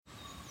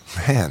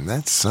Man,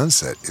 that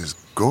sunset is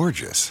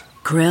gorgeous.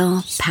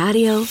 Grill,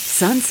 patio,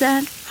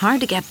 sunset.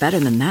 Hard to get better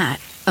than that.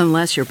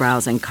 Unless you're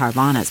browsing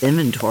Carvana's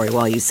inventory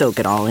while you soak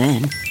it all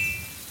in.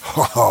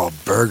 Oh,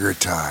 burger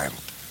time.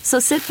 So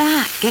sit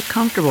back, get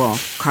comfortable.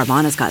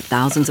 Carvana's got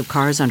thousands of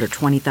cars under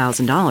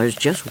 $20,000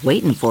 just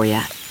waiting for you.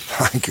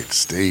 I could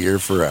stay here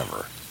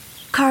forever.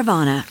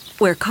 Carvana,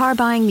 where car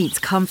buying meets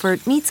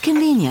comfort meets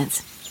convenience.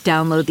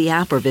 Download the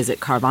app or visit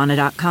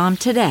Carvana.com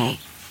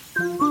today.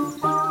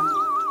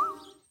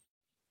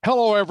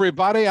 Hello,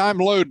 everybody. I'm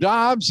Lou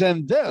Dobbs,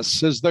 and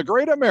this is the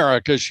Great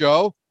America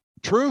Show,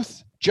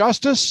 Truth,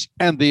 Justice,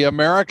 and the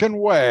American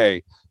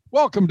Way.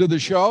 Welcome to the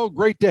show.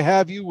 Great to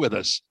have you with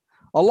us.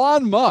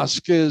 Elon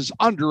Musk is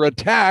under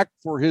attack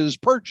for his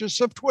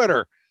purchase of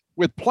Twitter,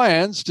 with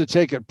plans to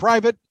take it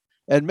private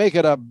and make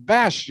it a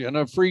bastion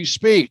of free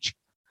speech.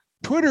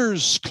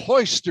 Twitter's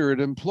cloistered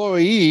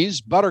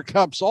employees,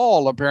 buttercups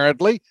all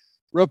apparently,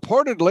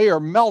 reportedly are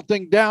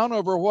melting down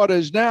over what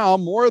is now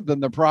more than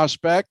the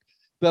prospect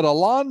that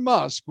Elon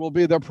Musk will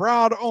be the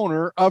proud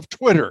owner of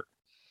Twitter.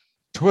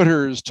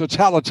 Twitter's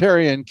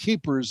totalitarian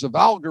keepers of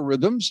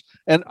algorithms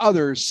and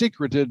other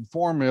secreted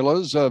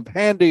formulas of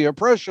handy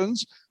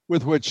oppressions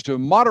with which to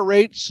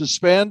moderate,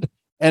 suspend,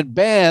 and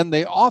ban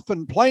the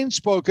often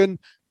plain-spoken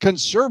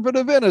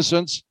conservative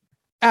innocents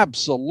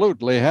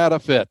absolutely had a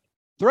fit,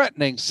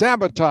 threatening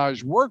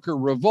sabotage worker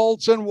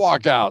revolts and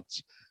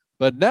walkouts.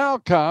 But now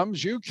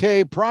comes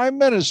UK Prime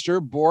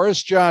Minister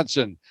Boris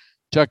Johnson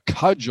to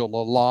cudgel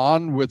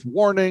Elon with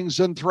warnings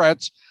and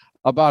threats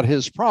about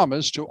his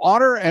promise to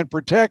honor and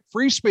protect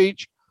free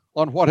speech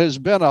on what has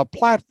been a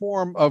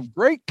platform of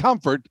great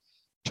comfort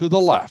to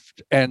the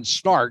left and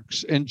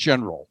snarks in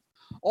general.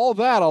 All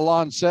that,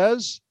 Elon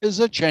says, is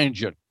a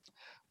changin'.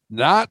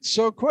 Not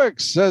so quick,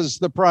 says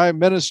the Prime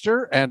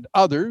Minister and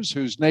others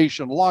whose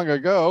nation long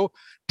ago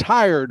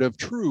tired of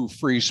true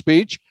free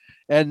speech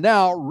and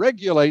now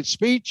regulate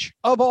speech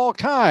of all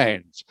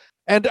kinds.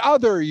 And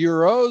other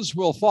Euros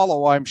will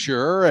follow, I'm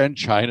sure, and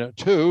China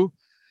too.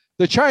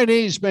 The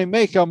Chinese may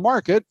make a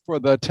market for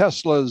the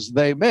Teslas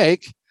they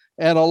make,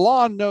 and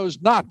Elon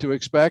knows not to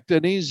expect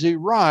an easy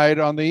ride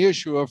on the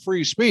issue of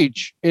free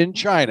speech in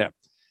China.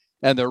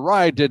 And the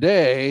ride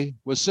today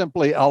was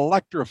simply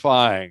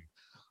electrifying.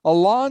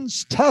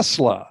 Elon's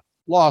Tesla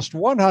lost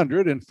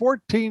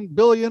 $114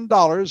 billion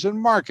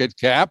in market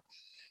cap,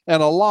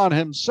 and Elon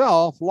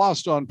himself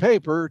lost on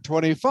paper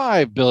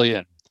 $25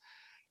 billion.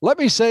 Let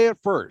me say it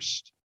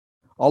first.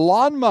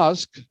 Elon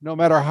Musk, no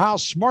matter how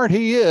smart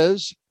he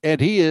is,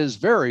 and he is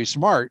very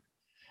smart,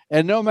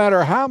 and no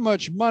matter how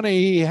much money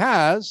he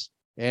has,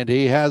 and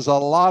he has a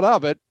lot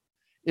of it,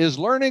 is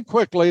learning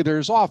quickly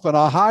there's often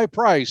a high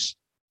price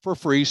for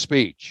free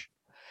speech.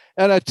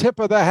 And a tip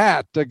of the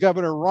hat to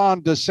Governor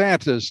Ron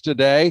DeSantis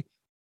today,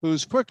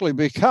 who's quickly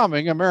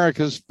becoming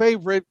America's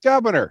favorite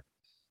governor,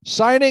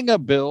 signing a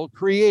bill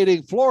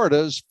creating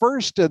Florida's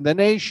first in the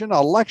nation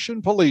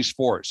election police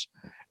force,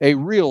 a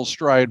real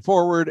stride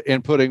forward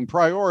in putting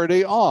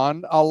priority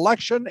on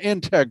election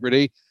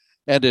integrity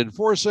and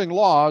enforcing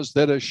laws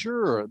that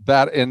assure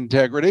that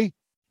integrity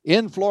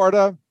in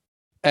Florida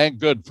and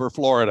good for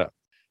Florida.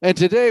 And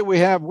today we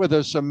have with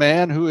us a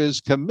man who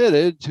is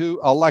committed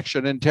to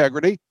election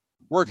integrity,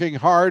 working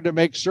hard to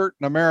make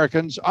certain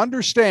Americans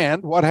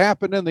understand what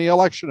happened in the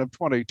election of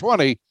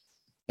 2020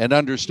 and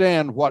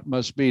understand what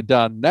must be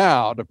done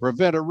now to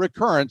prevent a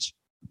recurrence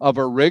of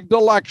a rigged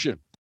election.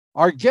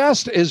 Our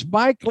guest is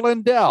Mike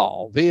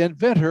Lindell, the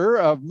inventor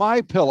of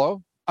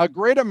MyPillow, a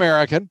great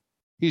American.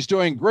 He's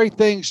doing great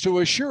things to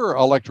assure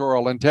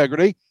electoral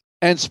integrity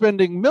and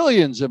spending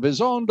millions of his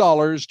own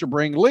dollars to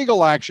bring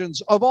legal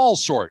actions of all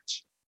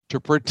sorts to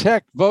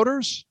protect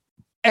voters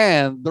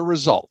and the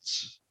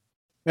results.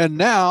 And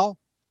now,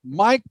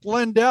 Mike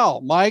Lindell.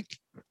 Mike,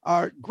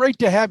 great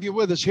to have you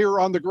with us here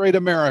on the Great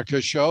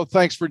America Show.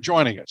 Thanks for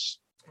joining us.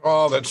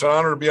 Oh, that's an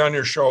honor to be on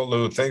your show,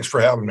 Lou. Thanks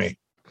for having me.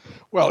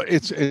 Well,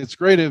 it's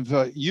great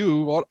of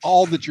you,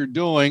 all that you're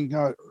doing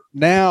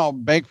now,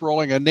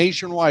 bankrolling a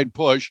nationwide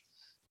push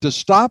to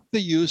stop the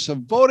use of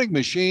voting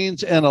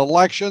machines in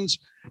elections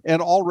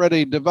and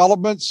already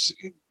developments.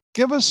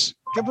 Give us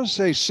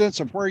a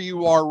sense of where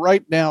you are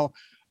right now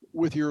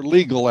with your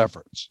legal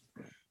efforts.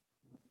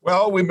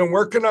 Well, we've been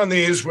working on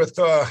these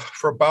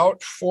for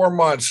about 4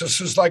 months.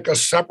 This is like a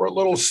separate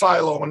little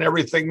silo and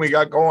everything we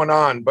got going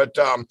on. But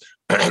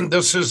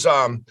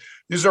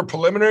these are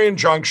preliminary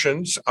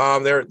injunctions.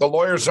 The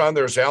lawyers on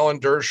there's Alan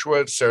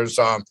Dershowitz, there's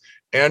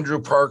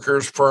Andrew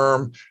Parker's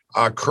firm,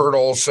 Kurt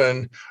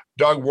Olson,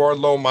 Doug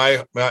Wardlow,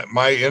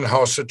 my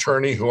in-house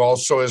attorney, who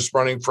also is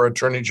running for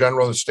Attorney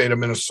General of the state of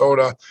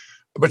Minnesota.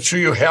 But so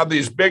you have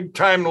these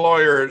big-time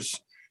lawyers.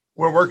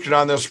 We're working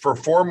on this for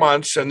 4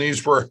 months, and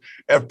these were,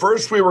 at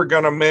first we were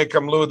going to make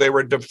them, Lou, they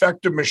were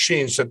defective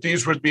machines, that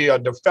these would be a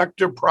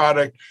defective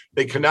product.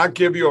 They cannot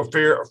give you a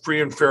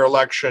free and fair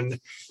election,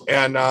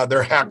 and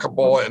they're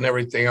hackable and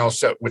everything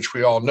else, which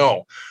we all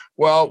know.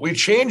 Well, we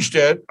changed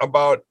it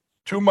about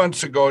 2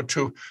 months ago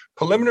to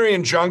preliminary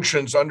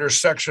injunctions under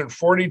Section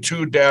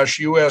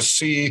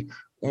 42-USC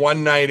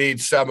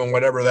 1987,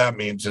 whatever that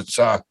means. It's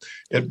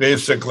it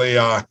basically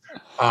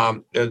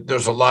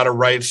there's a lot of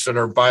rights that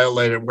are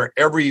violated where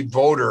every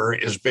voter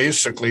is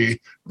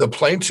basically the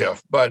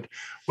plaintiff. But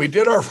we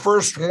did our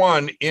first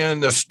one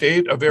in the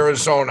state of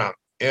Arizona.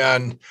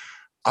 And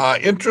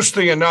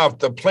interesting enough,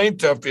 the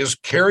plaintiff is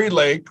Kari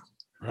Lake,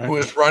 right, who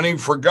is running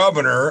for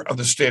governor of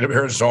the state of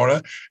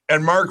Arizona,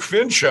 and Mark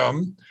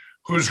Finchem,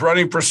 who's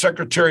running for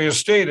Secretary of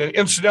State. And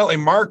incidentally,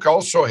 Mark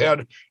also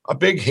had a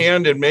big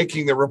hand in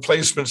making the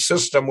replacement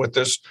system with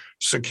this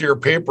secure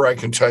paper I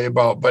can tell you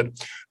about. But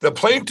the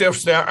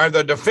plaintiffs now, or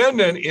the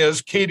defendant,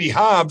 is Katie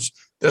Hobbs,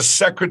 the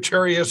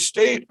Secretary of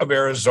State of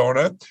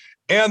Arizona.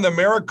 And the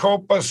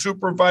Maricopa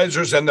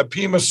supervisors and the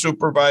Pima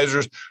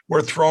supervisors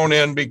were thrown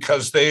in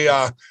because they've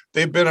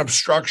been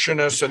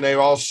obstructionists, and they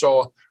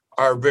also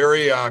are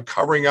very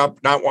covering up,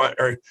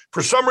 or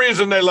for some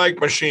reason they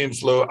like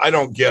machines, Lou. I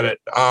don't get it.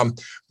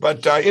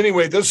 But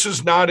anyway, this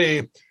is not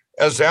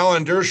as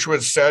Alan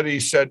Dershowitz said,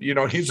 he said,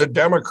 he's a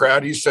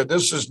Democrat. He said,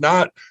 this is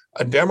not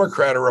a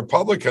Democrat or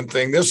Republican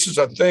thing. This is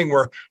a thing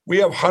where we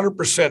have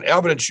 100%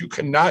 evidence you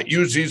cannot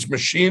use these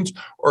machines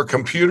or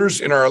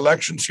computers in our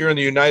elections here in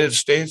the United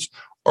States,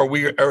 or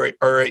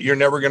you're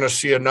never going to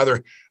see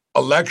another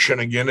election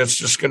again. It's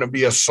just going to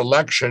be a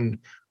selection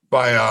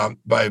by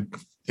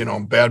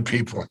bad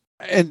people.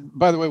 And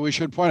by the way, we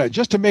should point out,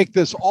 just to make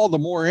this all the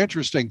more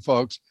interesting,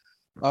 folks,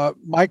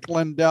 Mike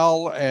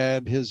Lindell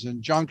and his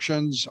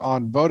injunctions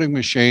on voting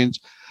machines,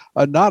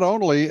 not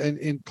only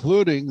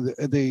including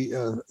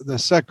the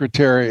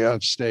Secretary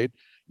of State,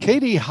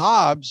 Katie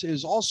Hobbs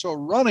is also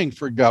running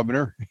for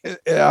governor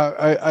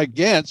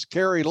against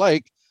Kari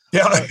Lake,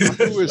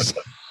 who is.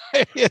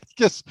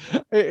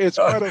 It's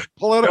quite a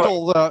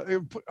political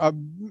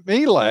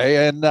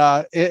melee in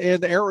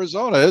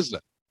Arizona, isn't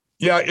it?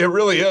 Yeah, it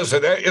really is.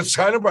 It's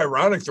kind of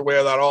ironic the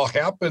way that all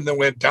happened and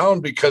went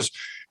down because,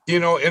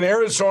 in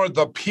Arizona,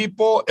 the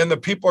people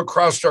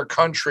across our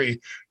country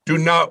do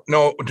not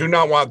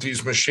want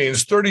these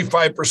machines.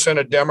 35%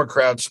 of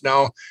Democrats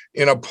now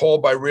in a poll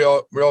by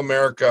Real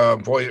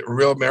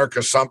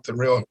America something,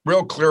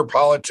 Real Clear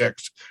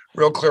Politics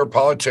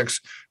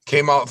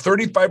came out.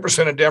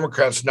 35% of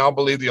Democrats now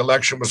believe the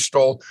election was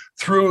stolen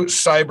through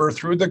cyber,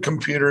 through the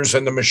computers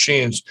and the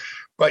machines.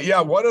 But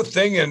yeah, what a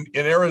thing in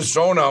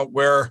Arizona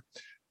where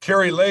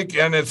Kari Lake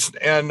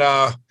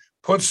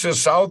puts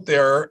this out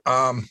there.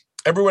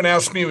 Everyone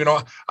asks me,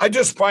 I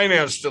just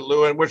financed it,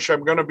 Lou, and which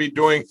I'm going to be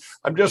doing.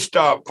 I'm just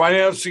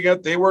financing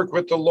it. They work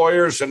with the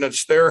lawyers, and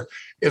it's their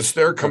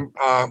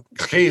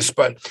case.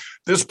 But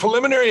this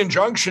preliminary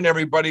injunction,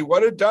 everybody,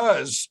 what it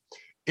does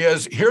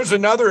is here's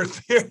another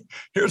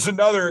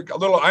a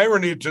little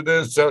irony to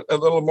this, a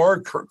little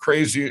more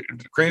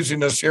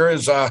craziness here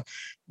is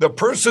the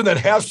person that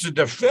has to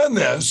defend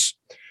this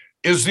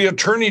is the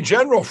Attorney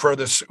General for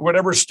this,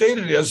 whatever state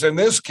it is. In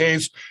this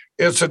case,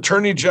 it's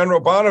Attorney General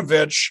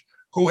Bonovich,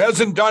 who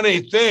hasn't done a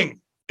thing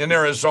in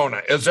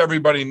Arizona, as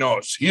everybody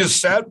knows. He has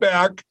sat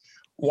back,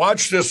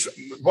 watched this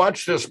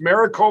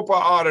Maricopa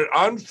audit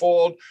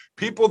unfold,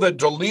 people that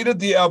deleted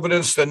the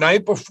evidence the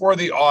night before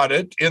the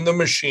audit in the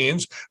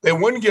machines. They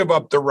wouldn't give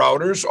up the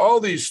routers, all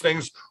these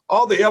things,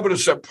 all the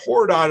evidence that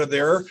poured out of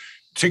there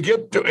to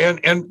get to,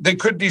 and they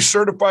could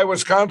decertify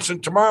Wisconsin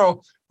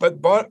tomorrow,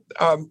 but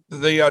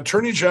the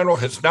Attorney General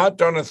has not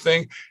done a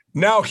thing.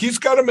 Now he's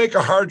got to make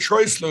a hard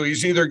choice, Lou.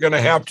 He's either going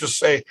to have to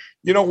say,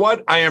 you know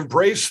what, I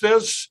embrace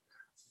this.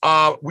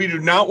 We do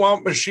not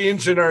want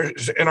machines in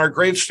our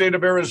great state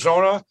of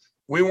Arizona.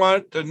 We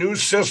want the new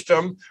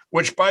system,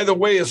 which, by the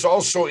way, is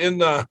also in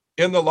the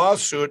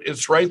lawsuit.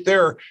 It's right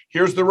there.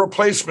 Here's the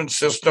replacement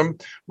system.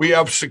 We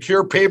have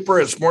secure paper.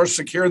 It's more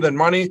secure than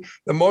money.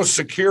 The most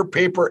secure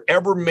paper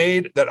ever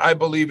made that I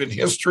believe in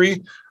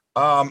history.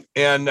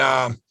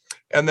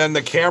 And then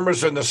the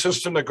cameras and the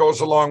system that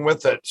goes along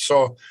with it.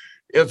 So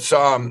it's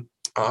and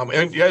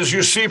as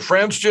you see,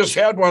 France just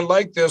had one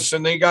like this,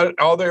 and they got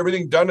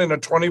everything done in a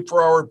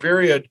 24-hour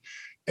period.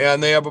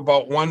 And they have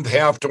about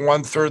 1/2 to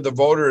 1/3 the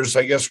voters,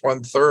 I guess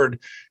 1/3.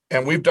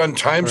 And we've done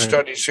time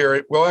studies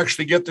here. We'll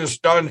actually get this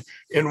done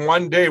in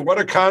one day. What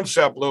a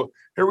concept, Lou.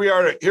 Here we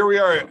are,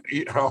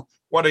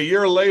 what, a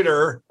year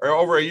later or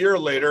over a year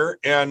later.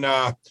 And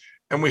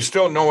we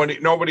still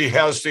nobody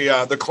has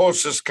the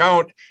closest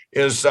count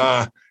is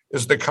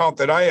the count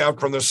that I have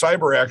from the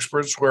cyber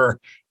experts where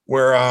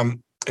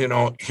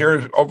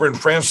here over in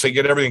France, they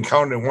get everything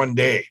counted in one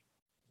day.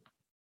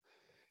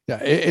 Yeah,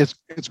 it's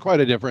quite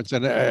a difference.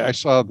 And I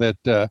saw that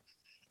the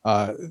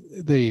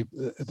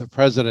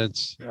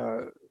president's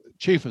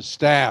chief of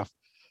staff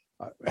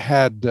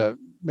had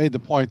made the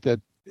point that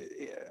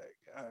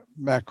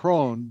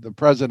Macron, the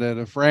president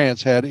of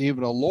France, had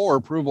even a lower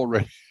approval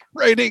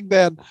rating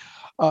than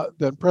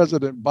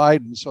President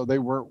Biden. So they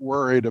weren't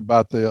worried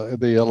about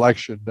the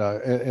election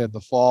in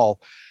the fall.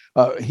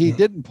 He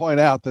didn't point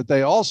out that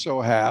they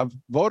also have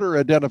voter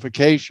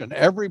identification.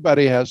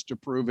 Everybody has to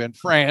prove in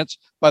France,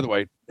 by the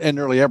way, in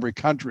nearly every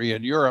country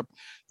in Europe,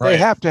 they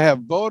have to have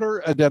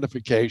voter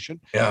identification.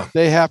 Yeah.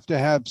 They have to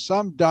have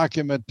some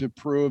document to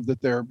prove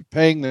that they're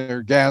paying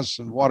their gas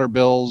and water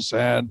bills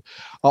and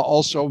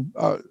also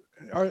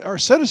are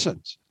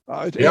citizens.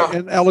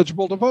 And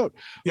eligible to vote.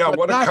 Yeah,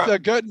 but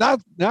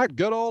not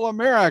good old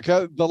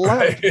America. The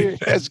left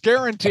has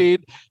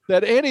guaranteed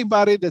that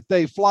anybody that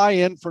they fly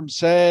in from,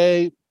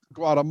 say,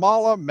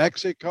 Guatemala,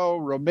 Mexico,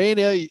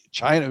 Romania,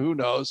 China, who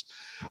knows,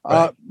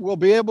 will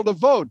be able to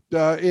vote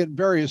in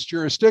various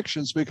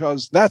jurisdictions,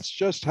 because that's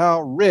just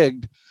how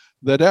rigged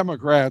the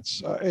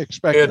Democrats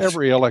expect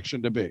every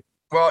election to be.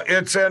 Well,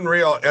 it's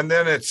unreal. And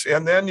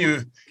then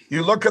you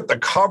look at the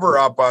cover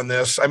up on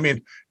this. I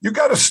mean, you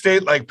got a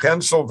state like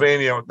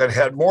Pennsylvania that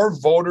had more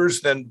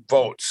voters than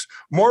votes,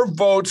 more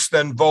votes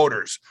than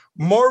voters,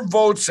 more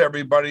votes,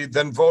 everybody,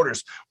 than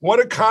voters.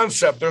 What a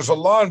concept. There's a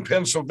law in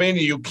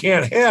Pennsylvania you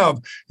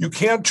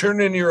can't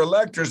turn in your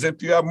electors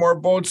if you have more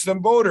votes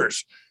than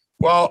voters.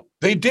 Well,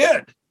 they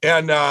did.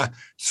 And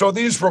so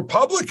these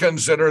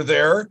Republicans that are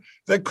there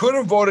that could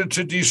have voted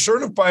to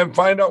decertify and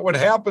find out what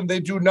happened, they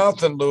do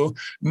nothing, Lou.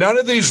 None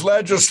of these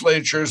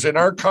legislatures in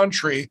our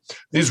country,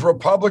 these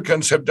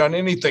Republicans, have done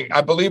anything.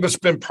 I believe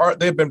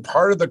they've been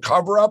part of the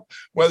cover-up,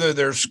 whether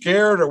they're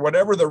scared or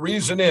whatever the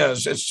reason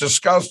is. It's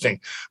disgusting.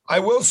 I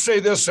will say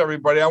this,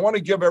 everybody. I want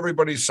to give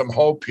everybody some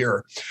hope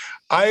here.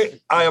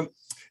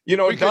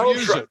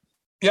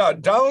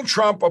 Donald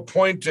Trump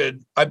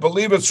appointed, I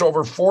believe it's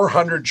over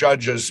 400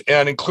 judges,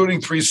 and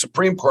including 3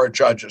 Supreme Court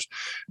judges.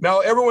 Now,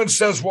 everyone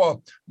says,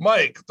 well,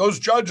 Mike, those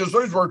judges,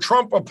 those were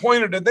Trump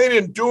appointed and they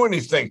didn't do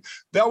anything.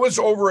 That was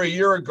over a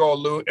year ago,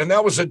 Lou, and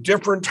that was a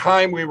different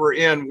time we were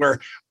in, where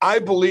I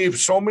believe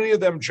so many of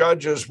them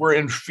judges were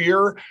in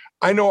fear.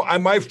 I know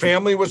my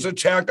family was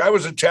attacked. I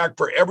was attacked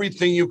for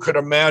everything you could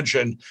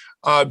imagine,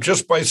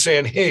 just by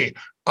saying, hey,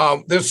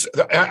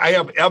 I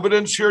have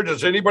evidence here.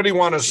 Does anybody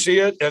want to see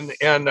it?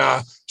 And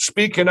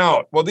speaking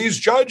out. Well, these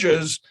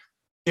judges,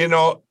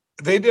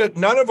 they did.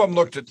 None of them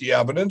looked at the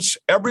evidence.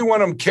 Every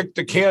one of them kicked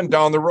the can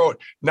down the road.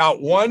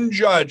 Not one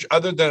judge,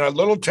 other than a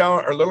little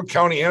town or little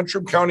county,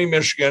 Antrim County,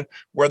 Michigan,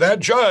 where that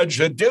judge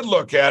that did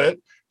look at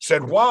it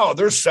said, wow,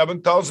 there's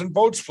 7,000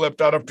 votes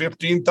flipped out of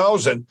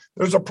 15,000.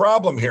 There's a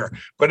problem here.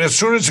 But as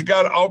soon as it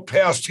got out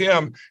past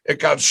him, it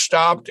got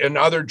stopped and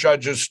other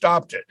judges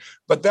stopped it.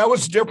 But that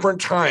was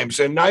different times.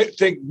 And I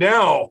think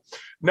now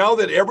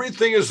that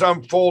everything is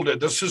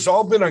unfolded, this has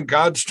all been on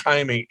God's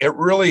timing. It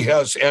really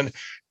has. And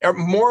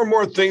more and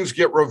more things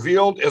get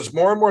revealed. As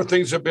more and more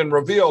things have been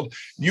revealed,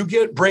 you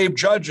get brave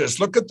judges.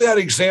 Look at that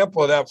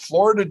example of that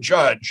Florida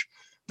judge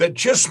that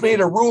just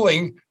made a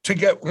ruling. To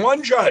get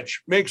one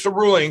judge makes a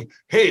ruling,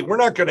 hey, we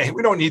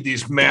don't need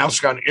these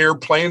masks on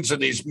airplanes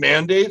and these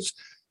mandates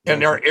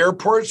and our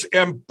airports,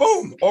 and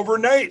boom,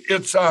 overnight,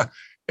 it's our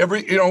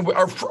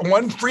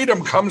one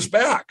freedom comes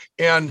back.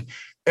 And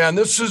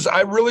this is,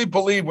 I really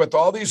believe, with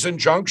all these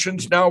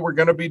injunctions now we're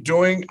going to be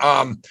doing,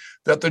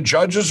 that the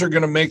judges are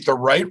going to make the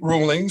right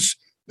rulings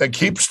that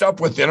keep stuff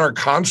within our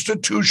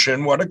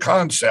Constitution. What a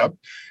concept.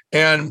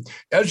 And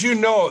as you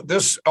know,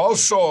 this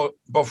also,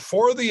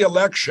 before the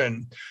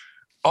election,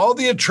 all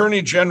the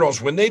attorney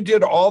generals, when they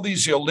did all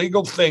these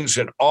illegal things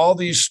in all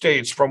these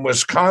states, from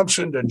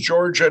Wisconsin to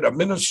Georgia to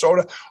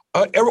Minnesota,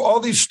 all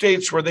these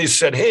states where they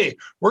said, hey,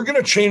 we're going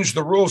to change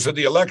the rules of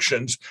the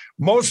elections.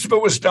 Most of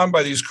it was done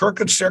by these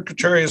crooked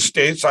Secretary of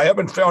States. I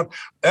haven't found,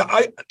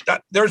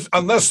 there's,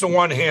 unless the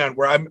one hand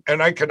where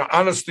I can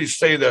honestly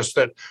say this,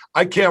 that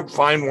I can't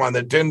find one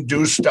that didn't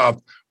do stuff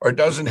or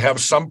doesn't have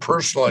some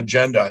personal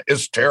agenda.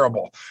 It's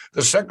terrible.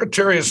 The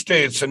Secretary of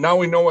States, and now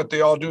we know what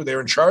they all do, they're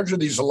in charge of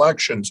these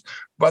elections,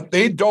 but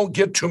they don't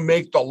get to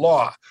make the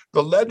law.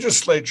 The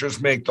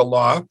legislatures make the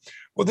law.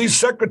 Well, these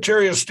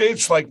Secretary of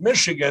States like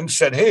Michigan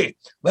said, hey,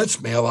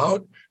 let's mail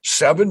out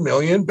 7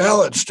 million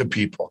ballots to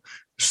people.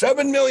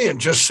 7 million,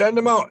 just send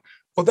them out.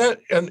 Well,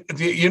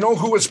 you know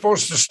who was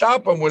supposed to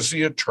stop them was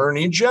the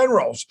attorney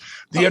generals.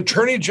 The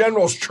attorney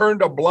generals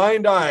turned a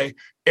blind eye,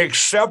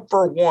 except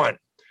for one.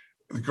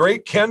 The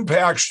great Ken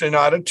Paxton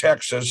out of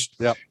Texas.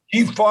 Yep.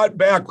 He fought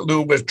back,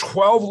 Lou, with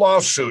 12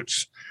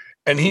 lawsuits,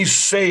 and he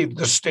saved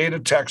the state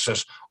of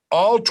Texas.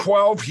 All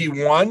 12 he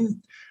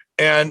won,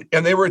 and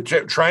they were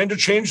trying to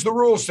change the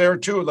rules there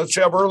too. Let's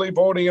have early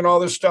voting and all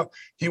this stuff.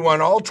 He won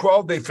all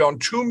 12. They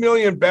found 2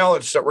 million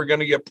ballots that were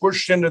going to get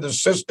pushed into the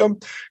system.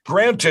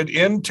 Granted,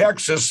 in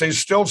Texas, they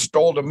still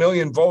stole 1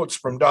 million votes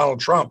from Donald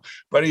Trump,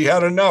 but he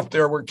had enough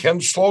there where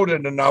Ken slowed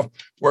it enough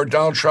where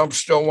Donald Trump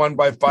still won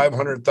by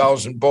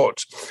 500,000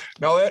 votes.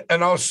 Now,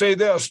 and I'll say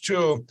this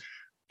too,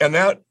 and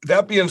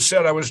that being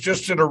said, I was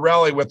just at a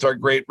rally with our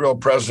great real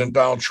president,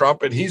 Donald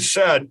Trump, and he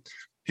said,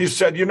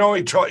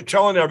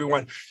 telling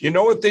everyone, you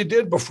know what they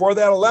did before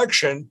that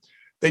election?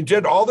 They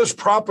did all this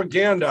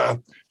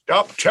propaganda.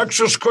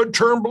 Texas could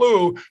turn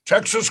blue.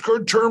 Texas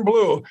could turn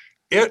blue.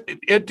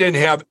 it didn't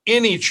have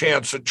any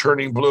chance of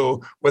turning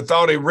blue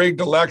without a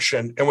rigged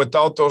election and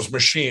without those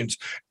machines.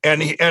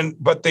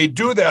 But they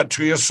do that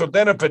to you. So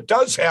then if it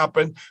does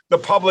happen, the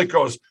public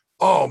goes,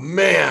 oh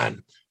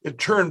man, it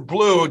turned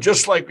blue,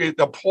 just like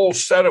the poll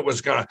said it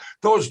was going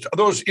to.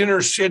 Those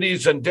inner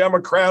cities and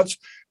Democrats,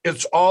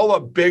 it's all a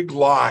big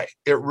lie.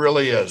 It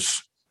really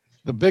is.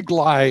 The big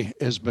lie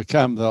has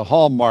become the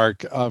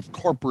hallmark of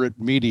corporate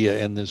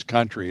media in this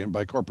country. And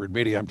by corporate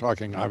media, I'm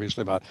talking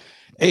obviously about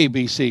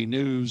ABC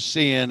News,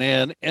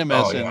 CNN,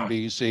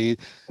 MSNBC,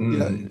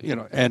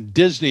 and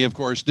Disney, of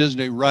course,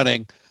 Disney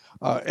running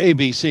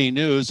ABC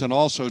News and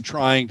also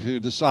trying to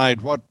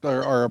decide what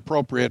are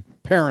appropriate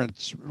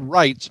parents'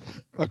 rights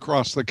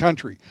across the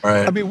country.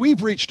 Right. I mean,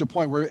 we've reached a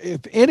point where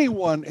if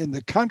anyone in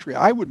the country,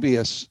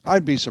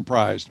 I'd be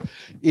surprised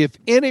if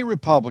any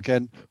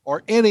Republican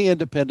or any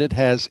independent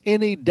has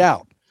any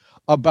doubt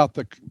about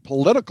the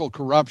political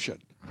corruption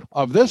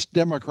of this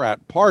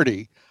Democrat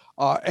Party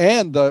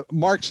and the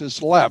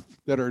Marxist left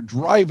that are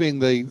driving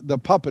the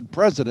puppet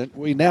president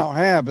we now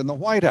have in the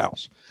White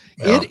House.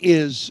 Yeah. It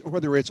is,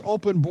 whether it's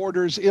open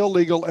borders,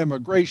 illegal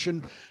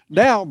immigration.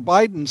 Now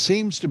Biden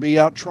seems to be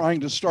out trying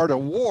to start a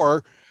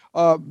war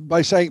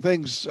by saying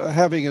things,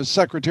 having his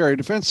Secretary of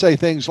Defense say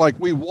things like,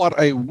 we want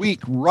a weak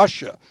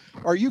Russia.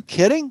 Are you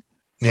kidding?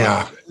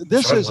 Yeah.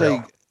 This is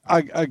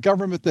a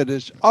government that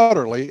is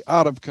utterly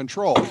out of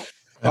control.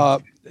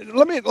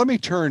 Let me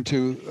turn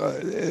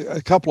to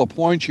a couple of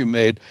points you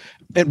made.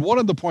 And one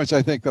of the points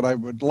I think that I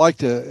would like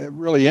to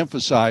really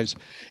emphasize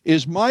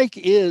is Mike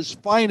is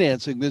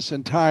financing this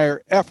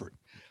entire effort.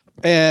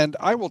 And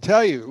I will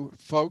tell you,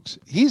 folks,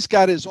 he's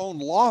got his own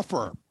law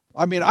firm.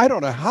 I mean, I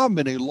don't know how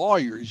many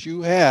lawyers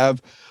you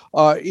have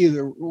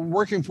either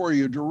working for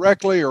you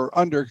directly or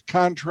under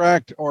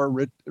contract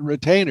or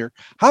retainer.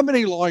 How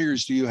many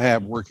lawyers do you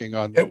have working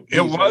on these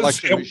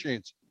election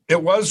machines?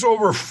 It was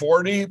over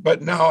 40,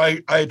 but now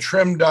I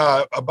trimmed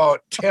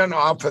about 10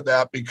 off of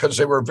that because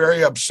they were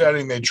very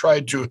upsetting. They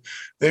tried to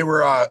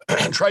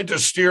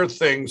steer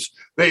things.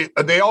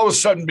 They all of a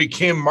sudden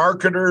became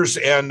marketers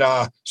and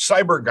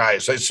cyber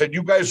guys. I said,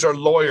 you guys are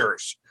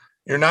lawyers.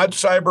 You're not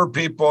cyber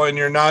people, and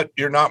you're not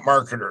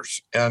marketers.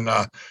 And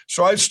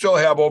so I still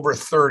have over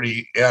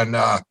 30. And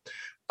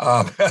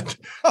I'll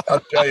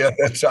tell you,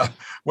 that's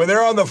when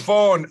they're on the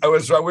phone. We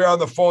were on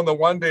the phone the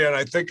one day, and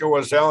I think it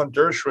was Alan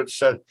Dershowitz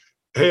said,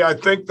 hey, I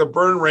think the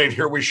burn rate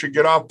here, we should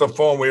get off the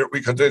phone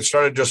because they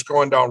started just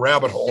going down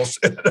rabbit holes.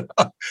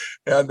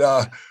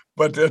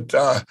 But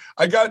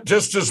I got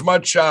just as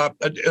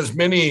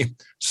many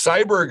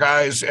cyber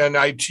guys and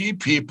IT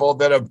people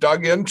that have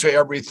dug into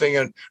everything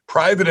and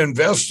private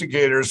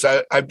investigators.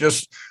 I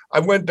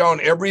went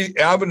down every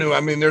avenue. I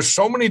mean, there's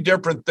so many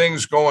different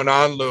things going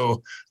on,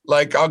 Lou.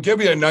 Like, I'll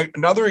give you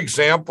another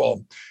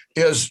example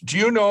is, do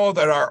you know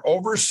that our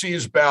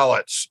overseas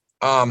ballots,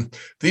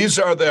 these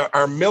are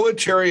our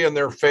military and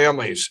their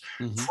families.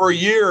 Mm-hmm. For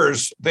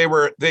years,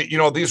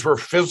 these were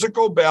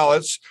physical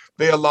ballots.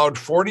 They allowed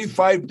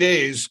 45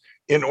 days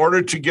in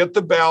order to get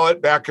the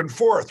ballot back and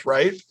forth,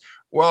 right?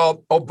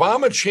 Well,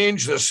 Obama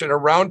changed this in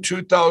around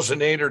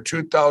 2008 or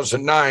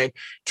 2009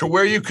 to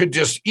where you could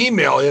just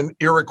email in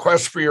your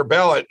request for your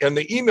ballot, and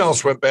the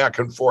emails went back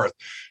and forth.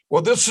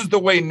 Well, this is the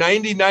way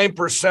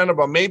 99% of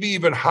them, maybe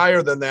even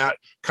higher than that,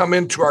 come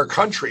into our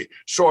country.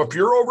 So if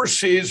you're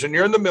overseas and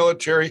you're in the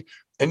military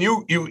and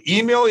you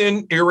email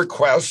in your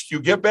request, you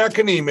get back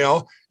an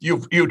email,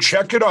 you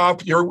check it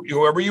off,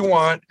 whoever you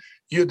want,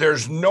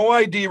 there's no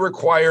ID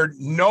required,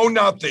 no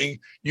nothing.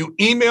 You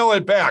email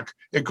it back.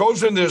 It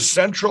goes into this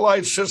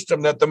centralized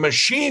system that the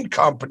machine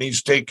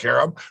companies take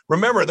care of.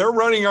 Remember, they're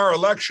running our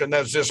election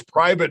as this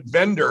private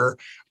vendor,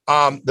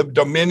 the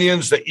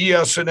Dominions, the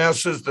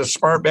ES&Ss, the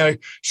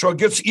Smartmatic. So it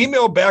gets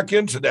emailed back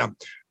into them.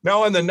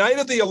 Now, on the night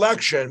of the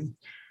election,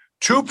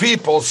 two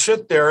people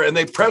sit there and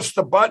they press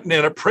the button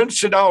and it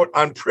prints it out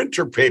on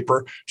printer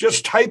paper,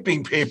 just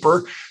typing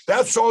paper.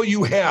 That's all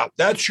you have.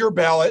 That's your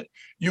ballot.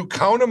 You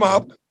count them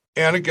up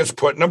and it gets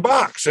put in a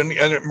box and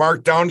it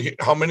marked down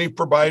how many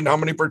for Biden, how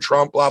many for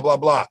Trump, blah, blah,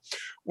 blah.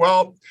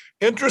 Well,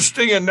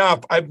 interesting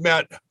enough, I've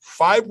met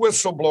 5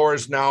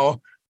 whistleblowers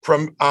now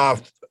from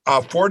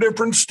 4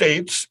 different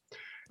states.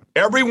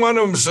 Every one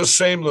of them is the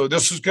same, Lou.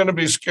 This is going to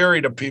be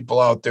scary to people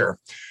out there.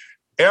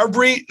 They all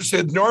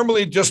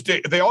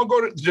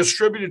go to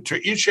distributed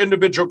to each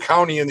individual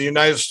county in the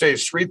United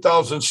States,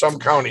 3,000 some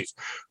counties.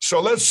 So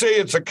let's say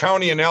it's a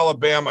county in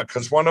Alabama,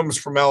 because one of them is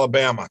from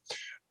Alabama.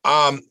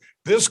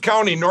 This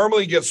county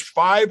normally gets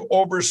 5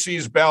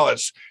 overseas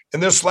ballots.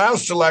 In this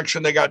last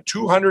election, they got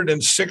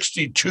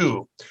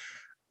 262.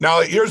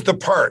 Now, here's the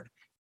part.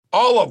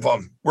 All of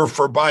them were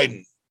for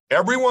Biden.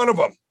 Every one of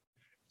them.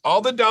 All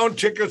the down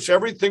tickets,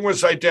 everything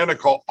was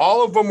identical.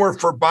 All of them were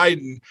for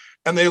Biden.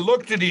 And they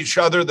looked at each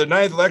other the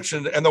night of the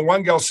election, and the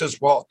one gal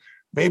says, well,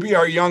 maybe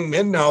our young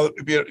men now,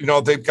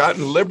 they've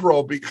gotten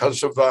liberal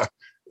because of the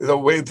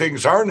way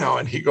things are now.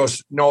 And he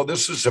goes, no,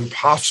 this is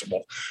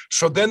impossible.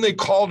 So then they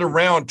called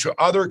around to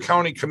other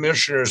county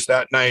commissioners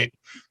that night.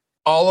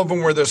 All of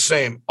them were the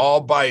same,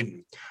 all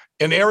Biden.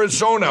 In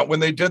Arizona, when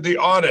they did the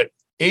audit,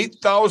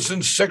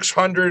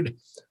 8,600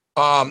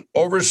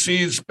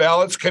 overseas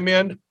ballots come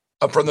in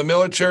from the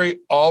military,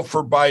 all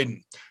for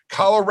Biden.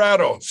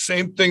 Colorado,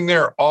 same thing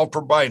there, all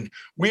for Biden.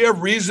 We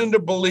have reason to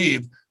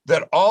believe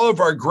that all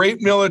of our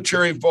great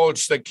military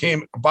votes that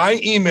came by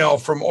email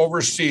from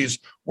overseas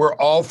were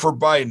all for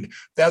Biden.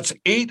 That's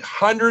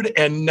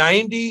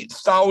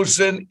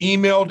 890,000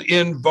 emailed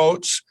in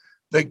votes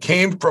that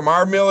came from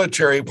our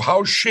military.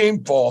 How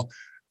shameful.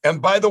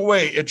 And by the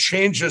way, it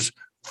changes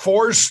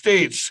 4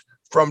 states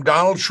from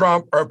Donald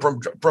Trump or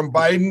from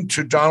Biden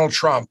to Donald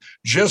Trump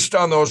just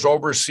on those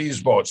overseas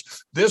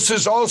votes. This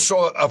is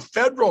also a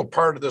federal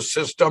part of the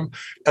system.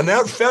 And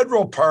that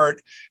federal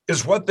part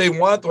is what they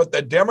want, what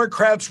the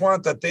Democrats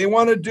want, that they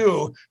want to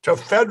do to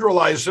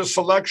federalize this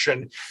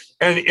election.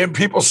 And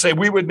people say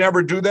we would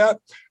never do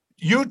that.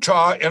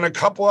 Utah and a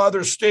couple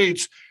other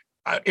states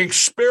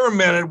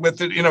experimented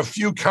with it in a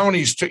few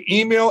counties to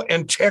email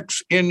and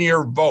text in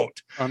your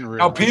vote. Unreal.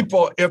 Now,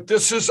 people, if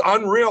this is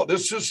unreal,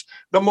 this is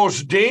the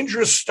most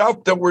dangerous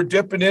stuff that we're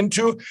dipping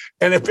into.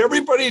 And if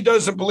everybody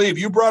doesn't believe,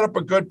 you brought up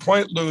a good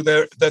point, Lou,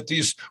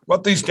 that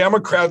what these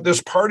Democrats,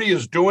 this party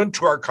is doing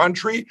to our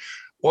country.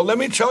 Well, let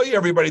me tell you,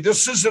 everybody,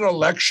 this is an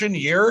election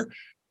year.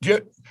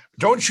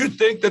 Don't you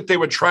think that they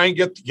would try and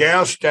get the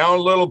gas down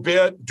a little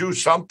bit, do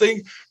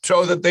something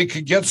so that they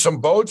could get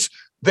some votes?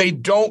 They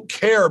don't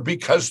care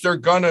because they're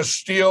going to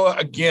steal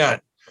again.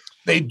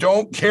 They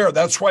don't care.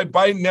 That's why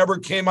Biden never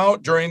came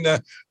out during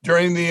the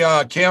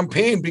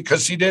campaign,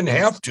 because he didn't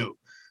have to.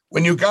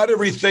 When you got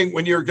everything,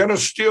 when you're going to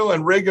steal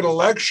and rig an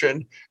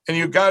election, and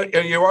you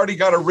already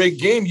got a rigged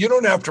game, you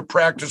don't have to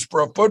practice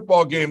for a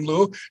football game,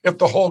 Lou, if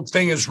the whole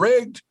thing is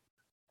rigged.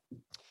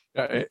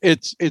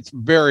 It's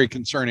very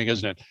concerning,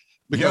 isn't it?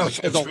 Because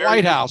the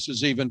White House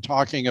is even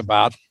talking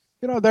about,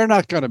 they're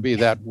not going to be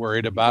that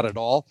worried about it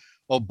all.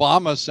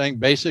 Obama saying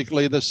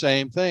basically the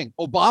same thing.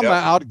 Obama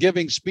out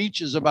giving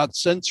speeches about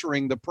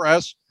censoring the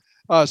press,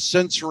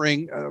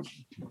 censoring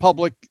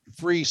public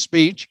free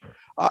speech.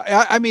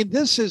 I mean,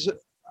 this is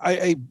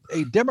a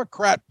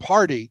Democrat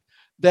party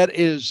that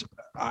is,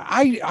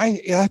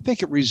 I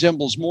think it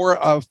resembles more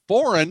a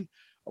foreign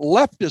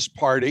leftist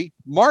party,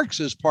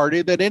 Marxist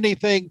party, than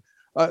anything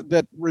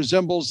that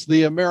resembles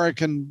the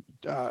American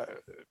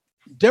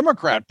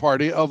Democrat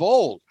Party of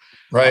old.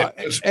 Right.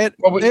 It's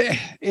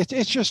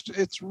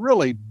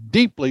really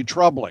deeply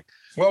troubling.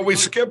 Well, we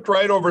skipped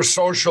right over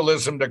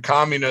socialism to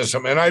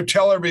communism. And I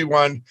tell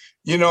everyone,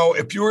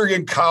 if you were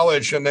in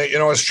college and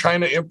as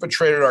China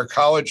infiltrated our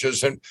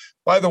colleges, and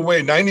by the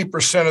way,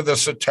 90% of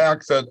this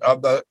attack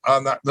the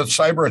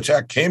cyber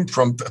attack came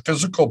from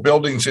physical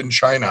buildings in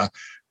China.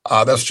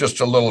 That's just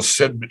a little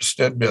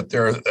tidbit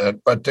there.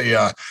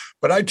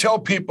 But I tell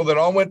people that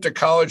all went to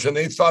college and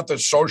they thought that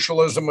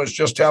socialism was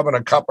just having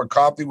a cup of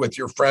coffee with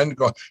your friend,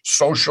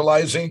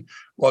 socializing.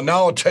 Well,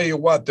 now I'll tell you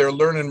what, they're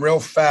learning real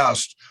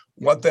fast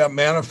what that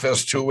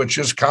manifests to, which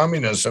is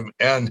communism.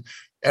 And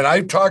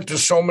I've talked to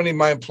so many of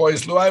my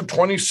employees. Lou, I have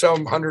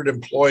 2,700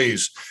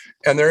 employees,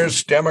 and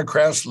there's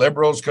Democrats,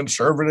 liberals,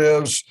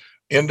 conservatives,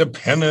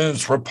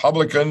 independents,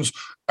 Republicans,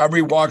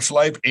 every walks of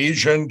life,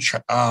 Asian,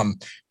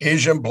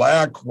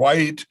 Black,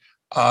 white,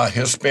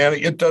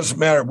 Hispanic. It doesn't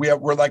matter.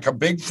 We're like a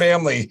big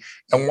family.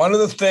 And one of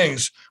the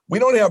things,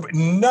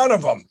 none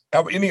of them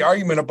have any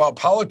argument about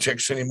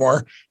politics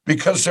anymore,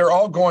 because they're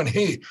all going,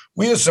 hey,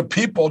 we as a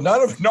people,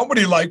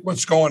 nobody like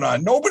what's going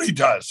on. Nobody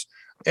does.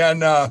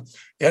 And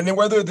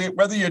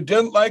whether you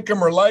didn't like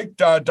him or liked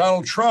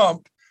Donald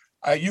Trump,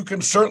 you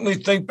can certainly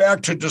think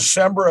back to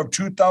December of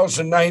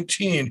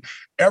 2019.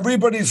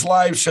 Everybody's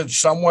lives had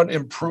somewhat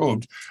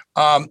improved.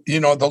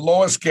 The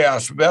lowest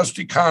gas, best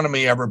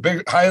economy ever,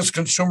 highest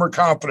consumer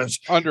confidence.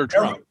 Under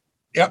Trump.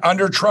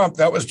 Under Trump.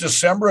 That was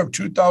December of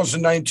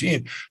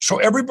 2019. So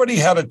everybody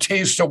had a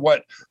taste of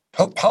what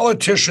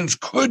politicians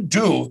could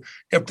do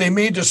if they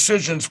made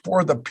decisions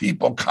for the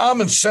people,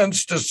 common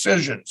sense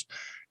decisions.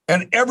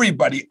 And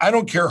everybody, I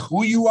don't care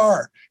who you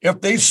are,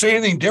 if they say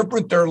anything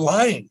different, they're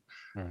lying.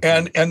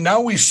 And now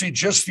we see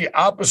just the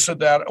opposite of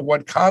that, of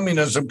what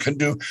communism can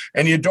do.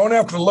 And you don't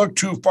have to look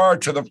too far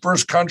to the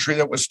first country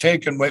that was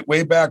taken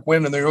way back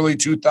when, in the early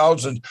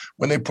 2000s,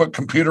 when they put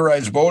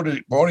computerized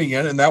voting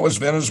in, and that was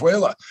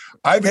Venezuela.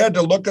 I've had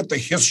to look at the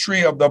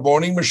history of the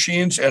voting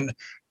machines and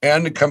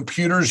the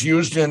computers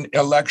used in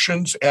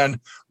elections. And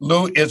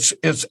Lou,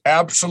 it's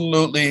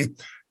absolutely,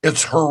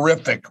 it's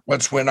horrific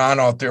what's went on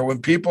out there.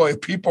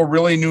 If people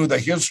really knew the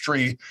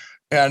history,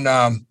 and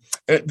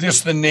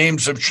just the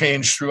names have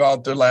changed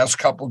throughout the last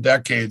couple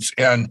decades,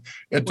 and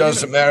it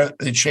doesn't matter.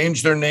 They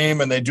change their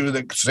name and they do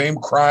the same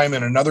crime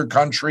in another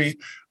country.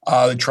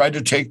 They tried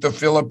to take the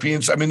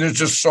Philippines. I mean, there's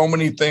just so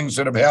many things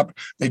that have happened.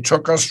 They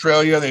took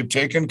Australia. They've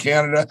taken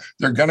Canada.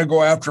 They're going to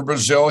go after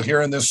Brazil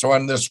here in this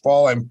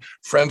fall. I'm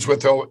friends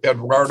with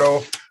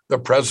Eduardo, the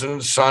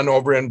president's son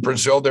over in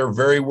Brazil. They're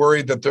very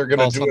worried that they're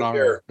going to do it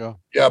there.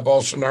 Yeah,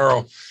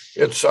 Bolsonaro.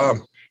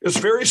 It's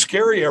very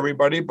scary,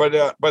 everybody.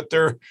 But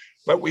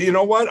you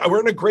know what?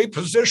 We're in a great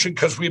position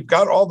because we've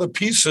got all the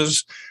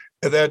pieces.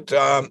 that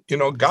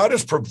God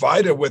has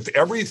provided with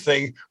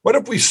everything. What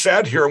if we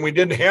sat here and we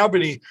didn't have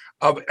any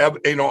of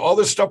all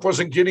this stuff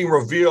wasn't getting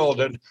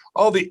revealed, and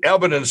all the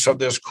evidence of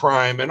this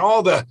crime, and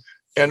all the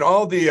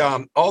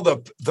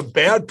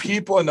bad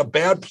people and the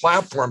bad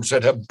platforms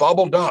that have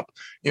bubbled up.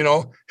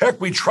 Heck,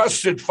 we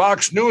trusted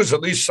Fox News,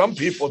 at least some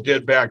people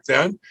did back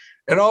then,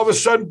 and all of a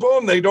sudden,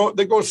 boom, they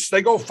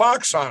go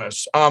Fox on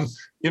us.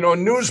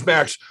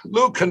 Newsmax,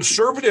 Lou,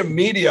 conservative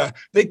media,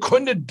 they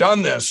couldn't have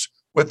done this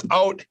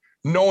without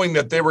knowing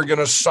that they were going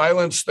to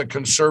silence the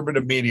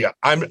conservative media.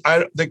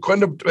 They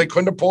couldn't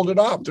have pulled it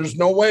off. There's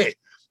no way.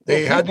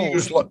 They had to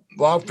use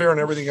lawfare and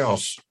everything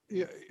else.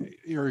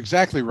 You're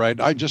exactly right.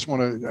 I just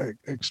want to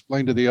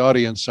explain to the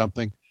audience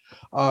something.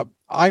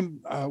 I'm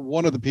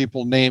one of the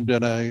people named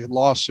in a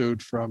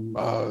lawsuit from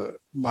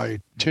my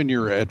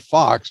tenure at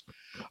Fox,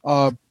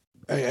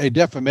 a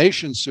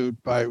defamation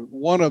suit by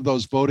one of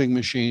those voting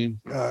machine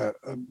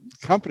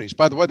companies.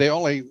 By the way, they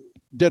only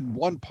did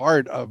one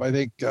part of, I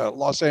think,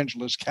 Los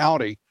Angeles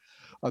County.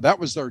 That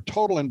was their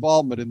total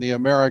involvement in the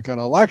American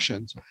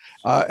elections.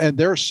 And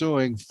they're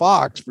suing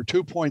Fox for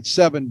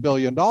 $2.7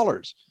 billion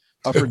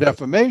for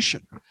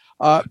defamation.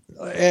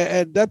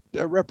 And that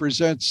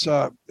represents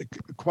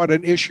quite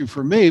an issue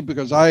for me,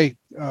 because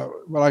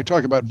when I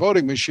talk about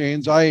voting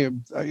machines,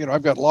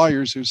 I've got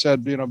lawyers who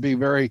said, be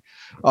very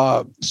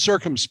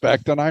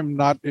circumspect. And I'm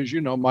not, as you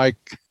know, Mike,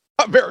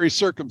 a very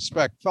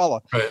circumspect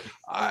fella. Right.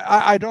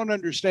 I don't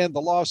understand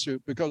the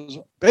lawsuit, because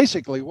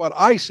basically what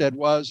I said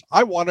was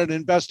I want an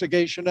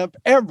investigation of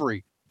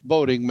every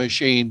voting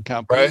machine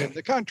company in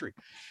the country.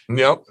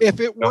 Yep. If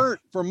it weren't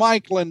for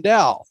Mike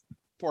Lindell,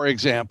 for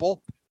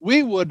example,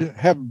 we would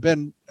have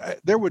been,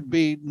 there would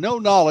be no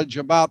knowledge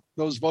about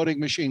those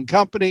voting machine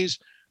companies,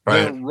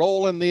 their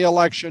role in the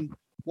election,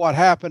 what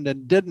happened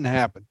and didn't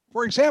happen.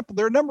 For example,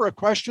 there are a number of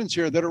questions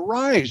here that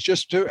arise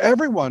just to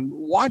everyone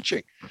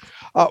watching.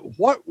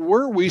 What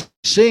were we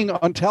seeing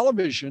on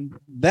television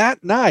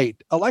that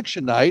night,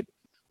 election night,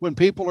 when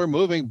people are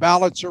moving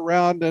ballots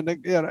around? And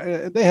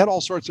they had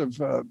all sorts of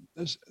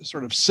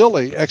sort of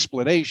silly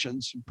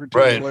explanations, in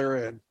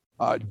particular in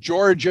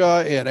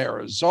Georgia, in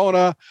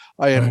Arizona,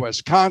 in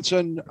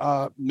Wisconsin,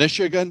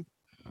 Michigan.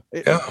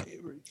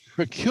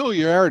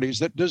 Peculiarities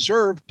that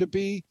deserve to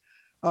be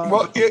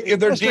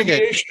they're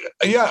deviations.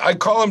 Yeah, I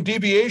call them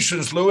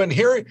deviations, Lou. And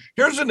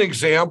here's an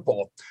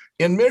example.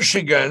 In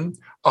Michigan,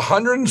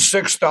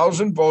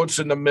 106,000 votes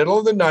in the middle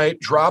of the night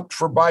dropped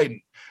for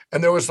Biden.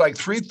 And there was like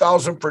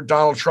 3,000 for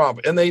Donald Trump.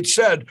 And they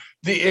said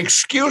the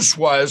excuse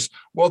was,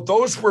 well,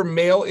 those were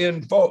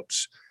mail-in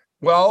votes.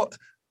 Well,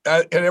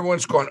 and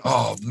everyone's going,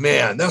 oh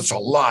man, that's a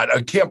lot.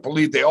 I can't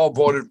believe they all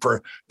voted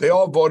for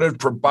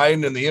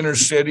Biden in the inner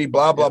city,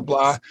 blah, blah,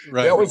 blah.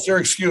 Right. That was their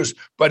excuse.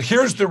 But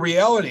here's the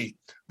reality.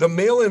 The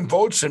mail-in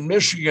votes in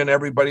Michigan,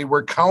 everybody,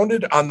 were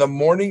counted on the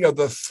morning of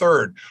the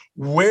 3rd.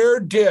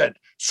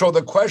 So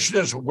the question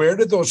is, where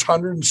did those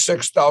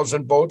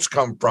 106,000 votes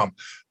come from?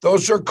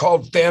 Those are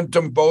called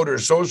phantom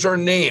voters. Those are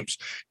names.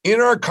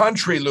 In our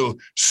country, Lou,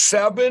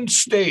 7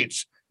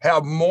 states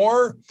have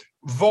more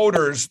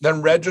voters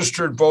than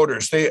registered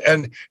voters.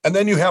 And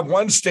then you have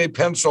one state,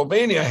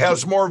 Pennsylvania,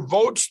 has more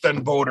votes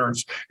than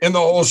voters in the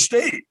whole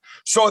state.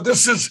 So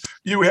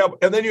you have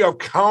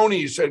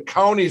counties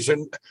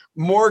and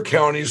more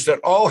counties that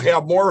all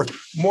have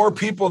more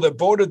people that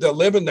voted that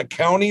live in the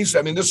counties.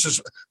 I mean, this is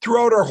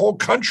throughout our whole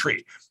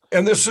country.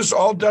 And this is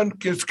all done,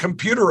 it's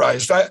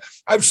computerized.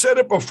 I've said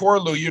it before,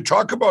 Lou, you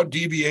talk about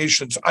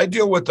deviations. I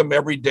deal with them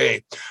every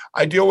day.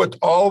 I deal with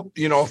all,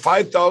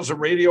 5,000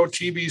 radio,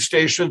 TV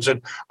stations,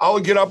 and I'll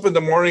get up in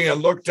the morning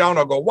and look down.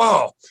 I'll go,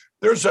 wow,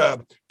 there's a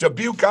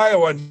Dubuque,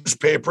 Iowa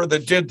newspaper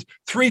that did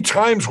 3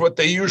 times what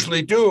they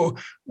usually do.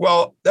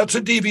 Well, that's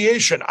a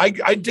deviation. I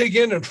dig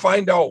in and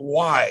find out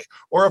why.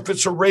 Or if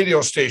it's a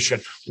radio station,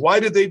 why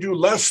did they do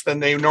less than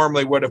they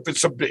normally would if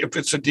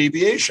it's a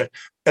deviation?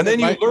 And then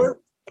you learn.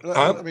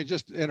 Let me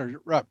just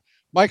interrupt.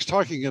 Mike's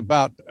talking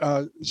about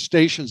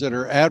stations that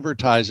are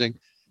advertising,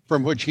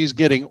 from which he's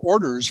getting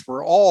orders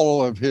for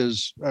all of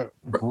his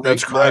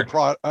That's correct.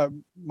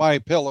 My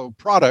Pillow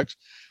products.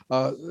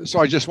 So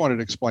I just wanted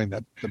to explain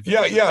that.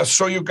 Yeah.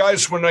 So you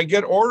guys, when I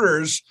get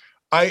orders,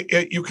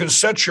 you can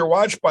set your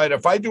watch by it.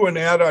 If I do an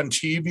ad on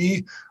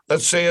TV,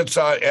 let's say it's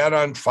an ad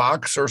on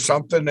Fox or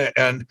something,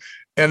 and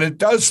it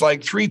does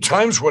like 3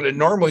 times what it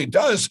normally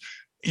does,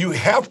 you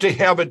have to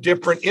have a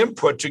different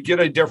input to get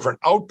a different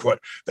output.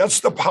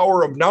 That's the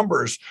power of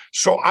numbers.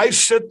 So I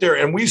sit there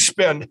and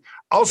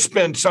I'll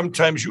spend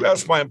sometimes, you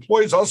ask my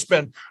employees, I'll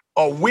spend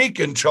a week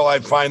until I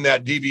find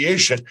that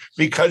deviation,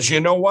 because you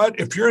know what?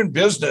 If you're in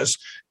business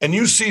and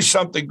you see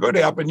something good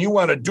happen, you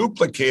want to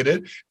duplicate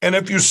it. And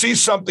if you see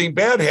something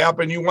bad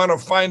happen, you want to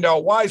find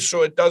out why,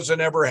 so it doesn't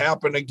ever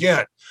happen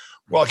again.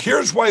 Well,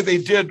 here's what they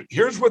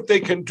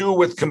can do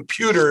with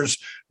computers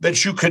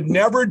that you could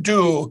never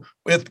do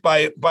with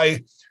by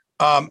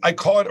I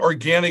call it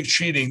organic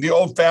cheating, the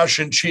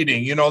old-fashioned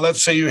cheating.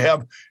 Let's say you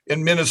have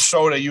in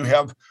Minnesota, you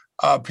have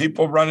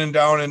people running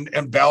down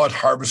and ballot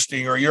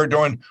harvesting, or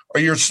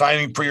you're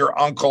signing for your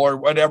uncle or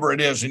whatever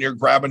it is, and you're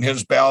grabbing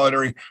his ballot,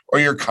 or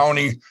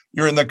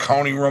you're in the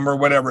counting room or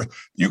whatever.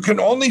 You can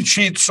only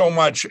cheat so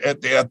much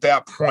at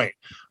that point.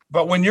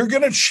 But when you're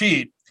going to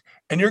cheat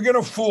and you're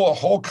going to fool a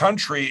whole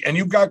country and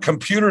you've got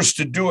computers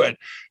to do it,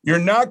 you're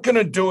not going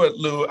to do it,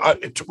 Lou,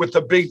 with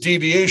a big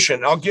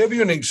deviation. I'll give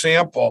you an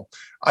example.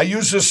 I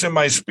use this in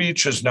my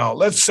speeches now.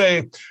 Let's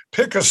say,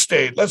 pick a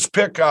state. Let's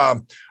pick,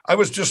 I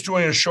was just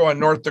doing a show in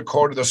North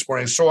Dakota this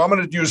morning, so I'm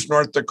going to use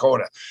North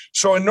Dakota.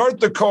 So in North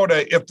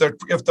Dakota, if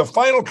the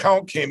final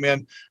count came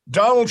in,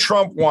 Donald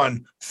Trump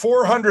won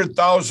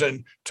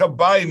 400,000 to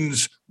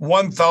Biden's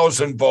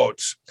 1,000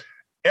 votes.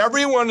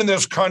 Everyone in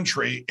this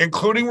country,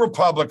 including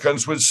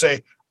Republicans, would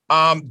say,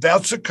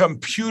 that's a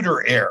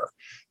computer error.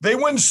 They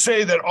wouldn't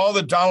say that all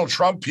the Donald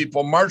Trump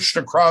people marched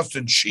across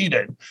and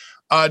cheated,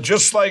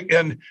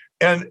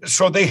 and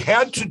so they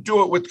had to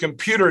do it with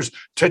computers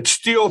to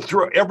steal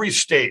through every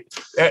state,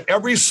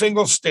 every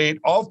single state,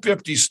 all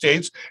 50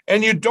 states,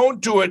 and you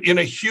don't do it in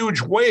a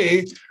huge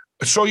way.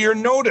 So you're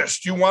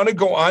noticed. You want to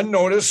go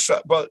unnoticed,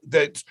 but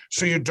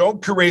so you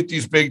don't create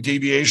these big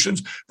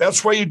deviations.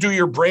 That's why you do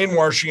your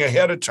brainwashing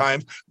ahead of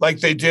time, like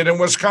they did in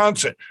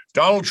Wisconsin.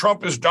 Donald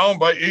Trump is down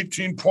by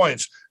 18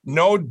 points.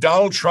 No,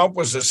 Donald Trump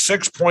was a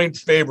 6-point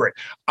favorite.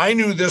 I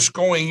knew this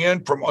going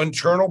in from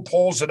internal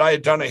polls that I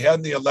had done ahead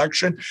in the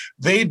election.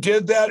 They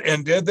did that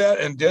and did that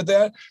and did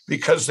that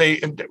because they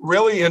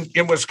really,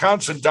 in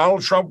Wisconsin,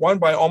 Donald Trump won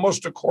by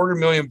almost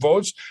 250,000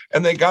 votes,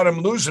 and they got him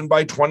losing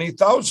by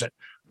 20,000.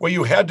 Well,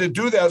 you had to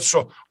do that.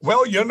 So,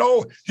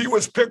 he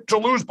was picked to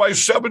lose by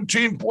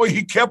 17. Boy,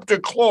 he kept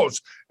it close.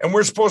 And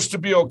we're supposed to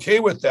be okay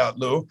with that,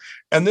 Lou.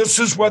 And this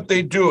is what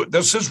they do.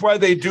 This is why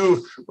they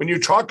do. When you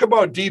talk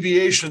about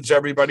deviations,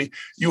 everybody,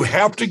 you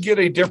have to get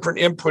a different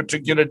input to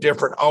get a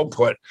different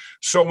output.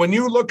 So when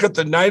you look at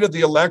the night of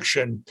the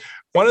election,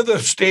 one of the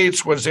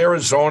states was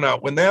Arizona.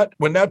 When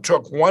that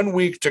took 1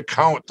 week to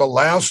count the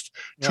last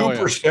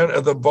 2%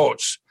 of the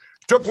votes.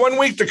 Took 1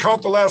 week to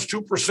count the last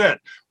 2%.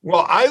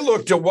 Well, I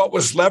looked at what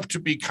was left to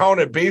be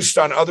counted based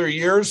on other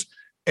years.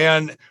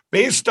 And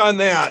based on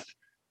that,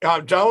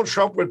 Donald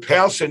Trump would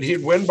pass and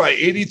he'd win by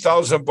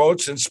 80,000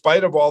 votes in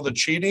spite of all the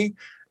cheating.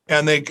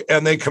 And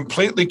they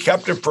completely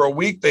kept it for a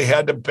week. They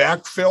had to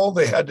backfill.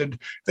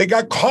 They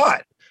got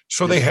caught.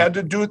 So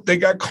they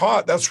got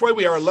caught. That's why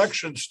our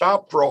election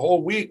stopped for a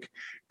whole week.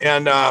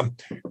 And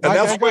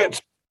that's why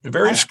it's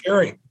very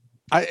scary.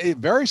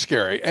 Very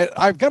scary. And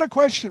I've got a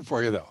question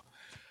for you, though.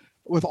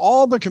 With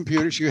all the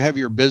computers, you have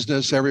your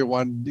business.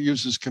 Everyone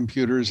uses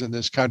computers in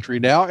this country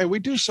now, and we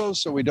do so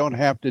we don't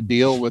have to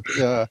deal with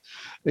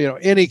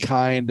any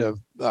kind of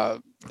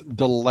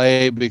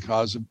delay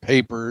because of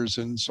papers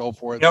and so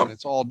forth. Yep. And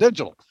it's all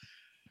digital.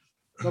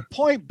 The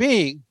point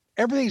being,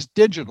 everything's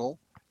digital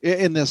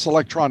in this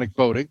electronic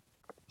voting.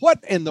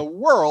 What in the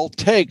world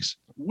takes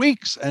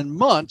weeks and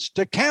months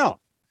to count?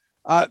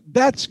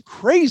 That's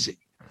crazy,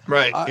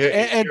 right?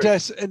 And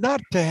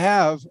not to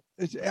have.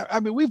 I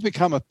mean, we've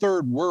become a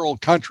third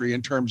world country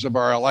in terms of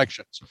our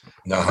elections.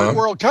 Third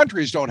world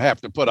countries don't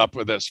have to put up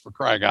with this, for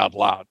crying out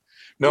loud.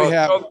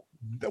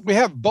 We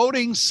have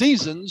voting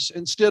seasons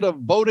instead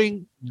of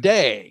voting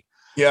day.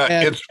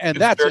 Yeah, and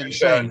that's insane.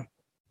 Sad.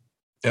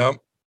 Yeah,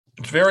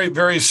 it's very,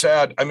 very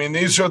sad. I mean,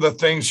 these are the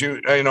things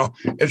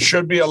it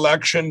should be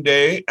election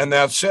day, and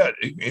that's it.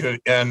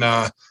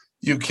 And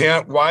you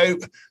can't. Why?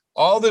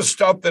 All this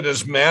stuff that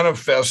is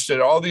manifested,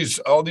 all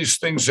these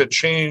things that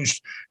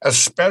changed,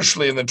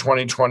 especially in the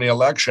 2020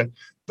 election,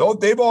 though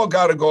they've all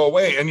got to go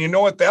away. And you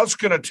know what that's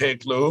going to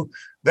take, Lou?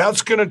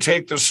 That's going to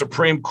take the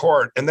Supreme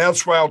Court. And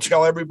that's why I'll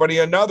tell everybody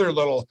another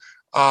little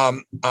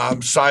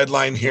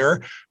sideline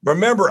here.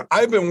 Remember,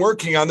 I've been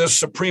working on this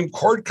Supreme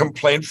Court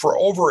complaint for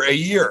over a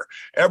year.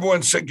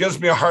 Everyone gives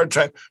me a hard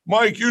time.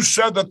 Mike, you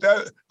said that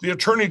the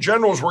attorney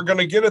generals were going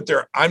to get it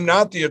there. I'm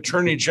not the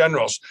attorney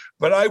generals,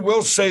 but I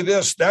will say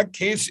this, that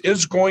case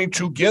is going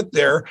to get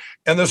there.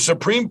 And the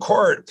Supreme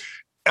Court,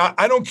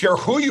 I don't care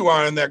who you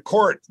are in that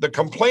court, the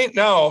complaint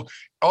now,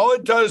 all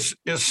it does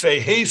is say,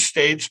 hey,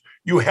 states,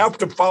 you have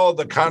to follow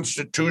the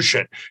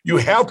Constitution. You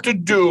have to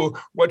do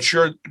what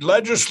your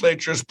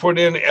legislatures put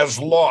in as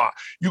law.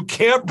 You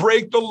can't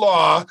break the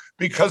law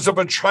because of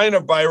a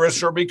China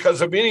virus or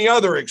because of any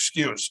other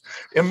excuse.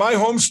 In my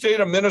home state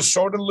of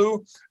Minnesota,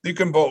 Lou, you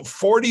can vote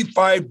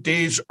 45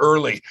 days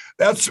early.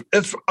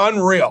 It's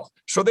unreal.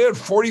 So they had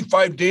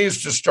 45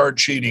 days to start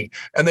cheating.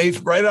 And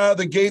right out of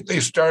the gate,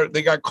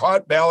 they got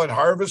caught ballot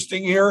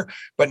harvesting here,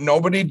 but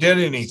nobody did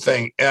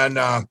anything. And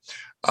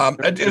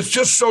it's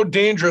just so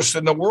dangerous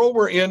in the world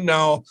we're in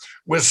now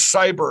with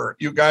cyber,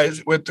 you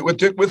guys,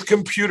 with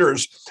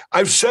computers.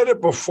 I've said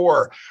it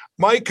before.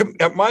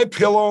 At my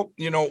pillow,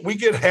 we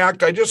get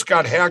hacked. I just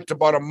got hacked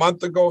about a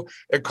month ago.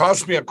 It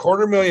cost me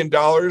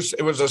 $250,000.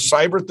 It was a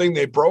cyber thing.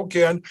 They broke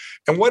in.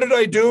 And what did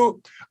I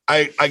do?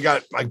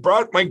 I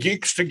brought my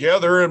geeks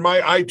together and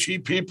my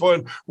IT people,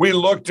 and we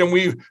looked and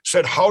we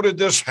said, how did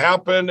this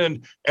happen?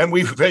 And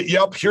we said,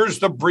 yep, here's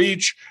the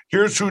breach.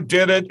 Here's who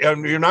did it.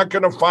 And you're not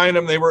going to find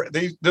them.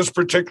 This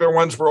particular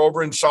ones were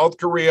over in South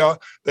Korea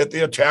that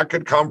the attack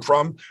had come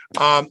from.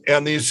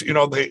 And these,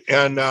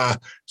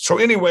 so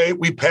anyway,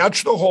 we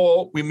patched the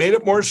hole. We made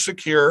it more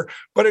secure,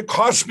 but it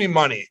cost me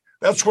money.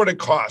 That's what it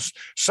costs.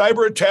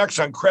 Cyber attacks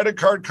on credit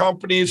card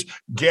companies,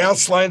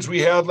 gas lines we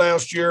had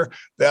last year,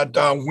 that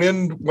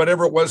wind,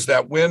 whatever it was,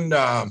 that wind,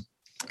 I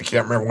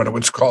can't remember what it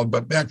was called,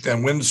 but back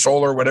then, wind,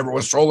 solar, whatever it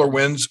was, solar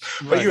winds.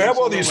 Right. But you have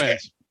all these,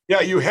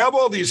 you have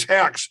all these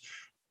hacks.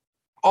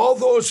 All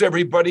those,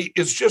 everybody,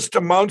 it just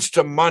amounts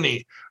to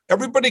money.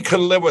 Everybody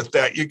can live with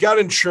that. You got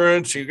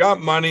insurance, you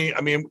got money. I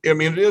mean,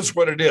 it is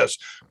what it is.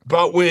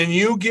 But when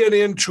you get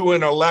into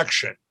an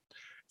election,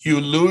 you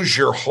lose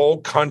your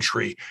whole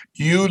country.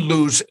 You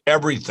lose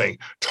everything.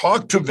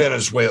 Talk to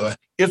Venezuela.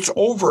 It's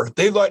over.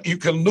 You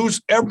can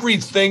lose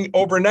everything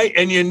overnight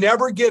and you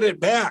never get it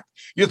back.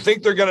 You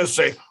think they're going to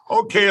say,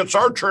 okay, it's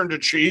our turn to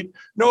cheat.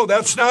 No,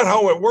 that's not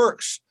how it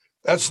works.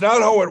 That's not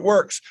how it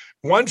works.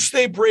 Once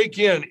they break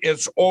in,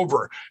 it's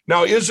over.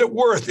 Now, is it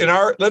worth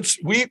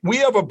we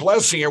have a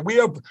blessing here.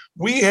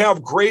 We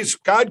have grace.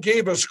 God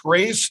gave us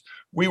grace.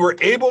 We were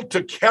able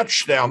to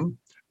catch them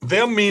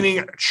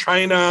meaning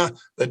China,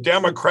 the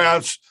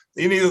Democrats,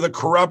 any of the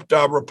corrupt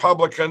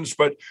Republicans,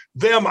 but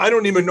them, I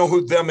don't even know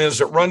who them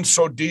is. It runs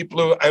so deep,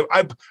 Lou.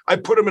 I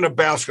put them in a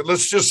basket.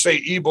 Let's just say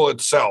evil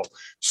itself.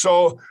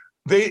 So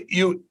they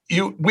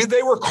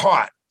were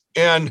caught.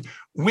 And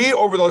we,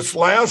 over this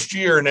last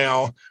year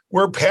now,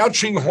 we're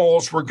patching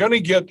holes. We're going to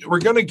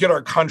get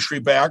our country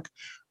back,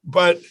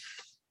 but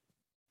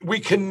we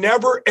can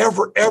never,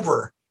 ever,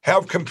 ever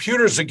have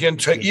computers again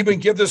to even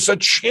give this a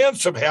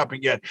chance of happening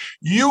again.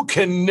 You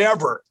can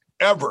never,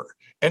 ever.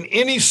 And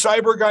any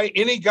cyber guy,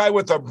 any guy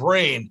with a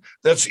brain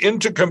that's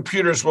into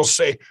computers will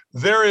say,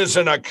 there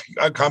isn't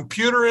a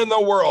computer in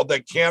the world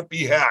that can't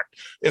be hacked.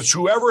 It's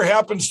whoever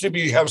happens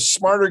to have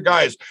smarter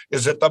guys.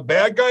 Is it the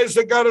bad guys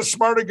that got a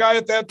smarter guy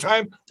at that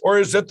time? Or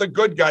is it the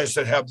good guys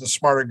that have the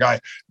smarter guy?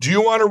 Do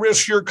you want to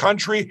risk your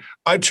country?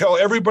 I tell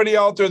everybody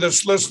out there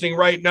that's listening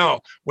right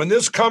now, when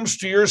this comes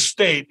to your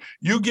state,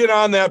 you get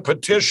on that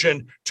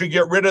petition to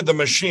get rid of the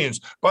machines.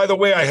 By the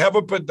way, I have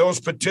put those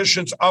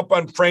petitions up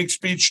on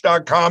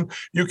frankspeech.com.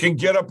 You can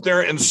get up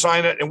there and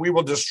sign it, and we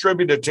will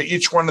distribute it to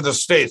each one of the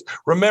states.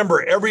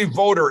 Remember, every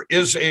voter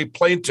is a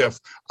plaintiff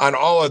on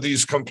all of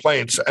these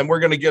complaints, and we're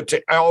going to get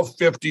to all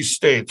 50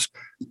 states.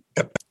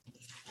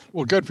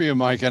 Well, good for you,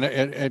 Mike,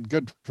 and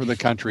good for the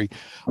country.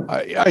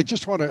 I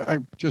just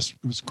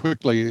was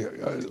quickly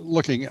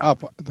looking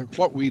up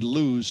what we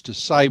lose to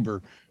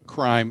cyber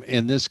crime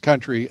in this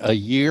country a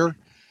year.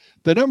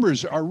 The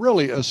numbers are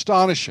really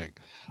astonishing.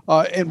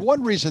 And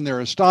one reason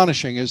they're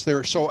astonishing is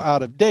they're so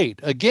out of date.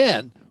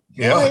 Again,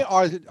 why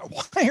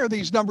are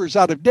these numbers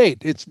out of date?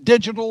 It's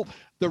digital.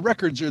 The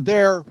records are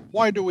there.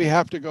 Why do we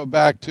have to go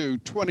back to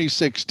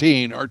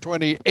 2016 or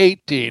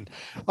 2018?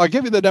 I'll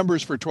give you the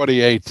numbers for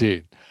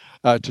 2018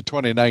 to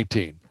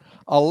 2019.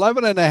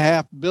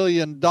 $11.5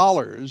 billion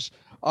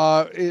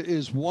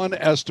is one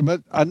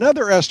estimate.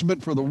 Another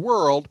estimate for the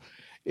world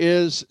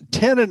is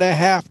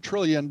 $10.5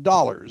 trillion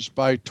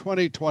by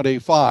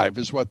 2025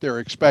 is what they're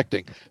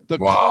expecting. The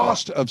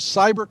cost of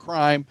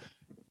cybercrime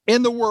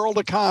in the world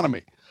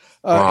economy.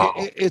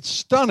 It's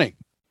stunning.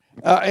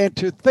 And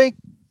to think,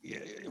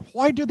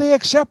 why do they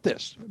accept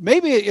this?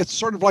 Maybe it's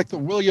sort of like the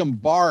William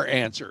Barr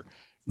answer.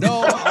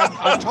 No,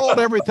 I'm told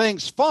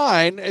everything's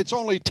fine. It's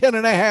only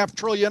 $10.5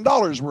 trillion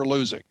we're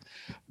losing.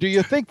 Do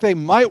you think they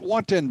might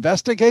want to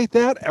investigate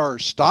that or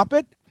stop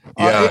it?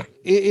 Yeah.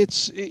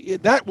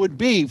 That would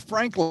be,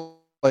 frankly,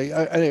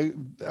 a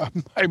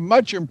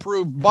much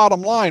improved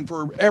bottom line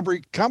for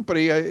every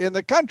company in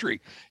the country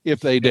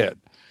if they did.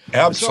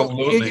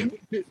 Absolutely.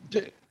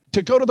 So,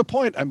 to go to the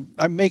point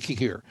I'm making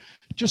here,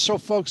 just so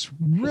folks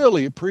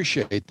really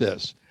appreciate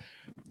this,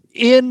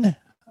 in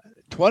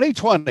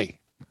 2020,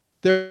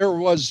 there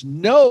was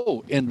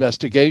no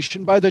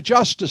investigation by the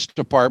Justice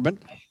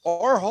Department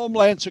or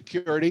Homeland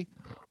Security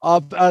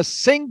of a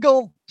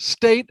single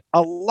state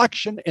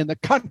election in the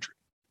country.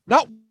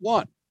 Not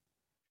one.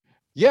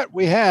 Yet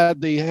we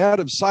had the head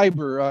of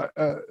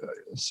cyber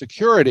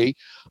security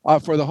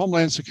for the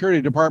Homeland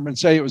Security Department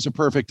say it was a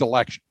perfect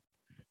election.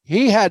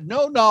 He had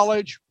no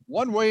knowledge,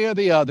 one way or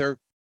the other,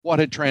 what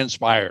had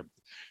transpired.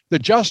 The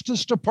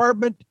Justice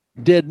Department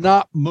did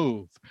not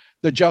move.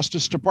 The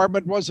Justice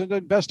Department wasn't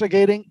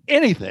investigating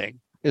anything,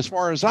 as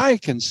far as I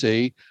can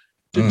see,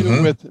 to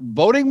do with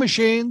voting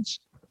machines,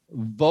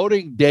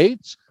 voting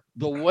dates,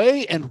 the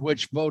way in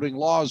which voting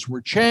laws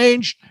were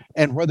changed,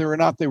 and whether or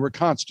not they were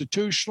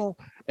constitutional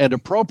and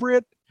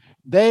appropriate.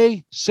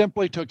 They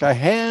simply took a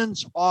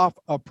hands-off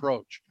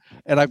approach.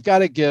 And I've got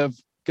to give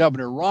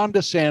Governor Ron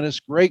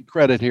DeSantis great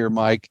credit here,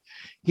 Mike.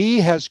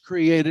 He has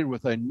created,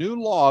 with a new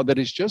law that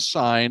he's just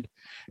signed,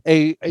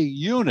 a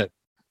unit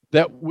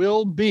that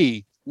will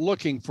be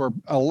looking for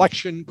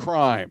election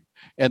crime,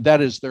 and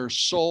that is their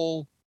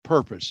sole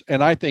purpose.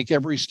 And I think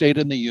every state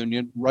in the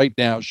union right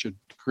now should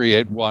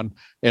create one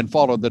and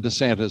follow the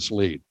DeSantis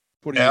lead.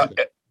 What do you think?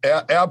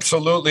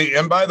 Absolutely.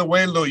 And by the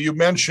way, Lou, you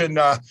mentioned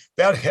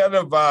that head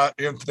of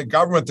the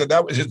government,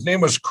 his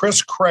name was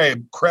Chris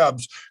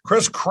Krebs,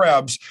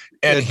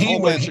 and he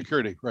Homeland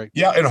Security, right?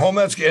 Yeah, in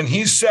Homeland Security. And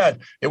he said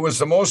it was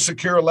the most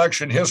secure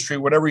election in history,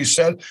 whatever he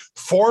said.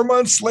 4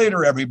 months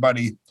later,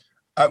 everybody,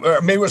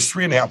 maybe it was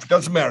 3.5, it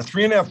doesn't matter.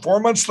 3.5, 4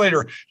 months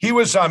later, he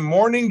was on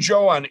Morning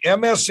Joe on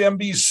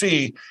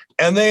MSNBC,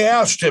 and they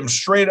asked him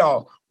straight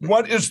out,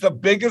 what is the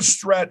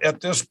biggest threat at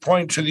this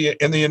point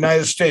in the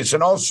United States?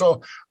 And also,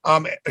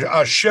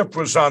 Schiff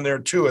was on there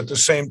too at the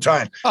same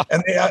time.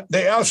 And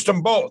they asked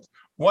them both,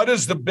 what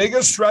is the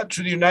biggest threat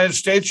to the United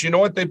States? You know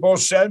what they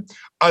both said?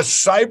 A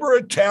cyber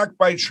attack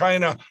by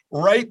China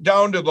right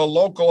down to the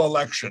local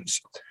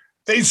elections.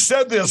 They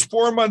said this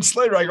 4 months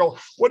later. I go,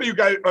 what do you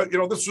guys,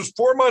 this was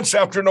 4 months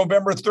after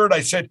November 3rd.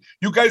 I said,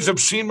 you guys have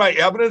seen my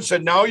evidence.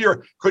 And now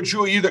could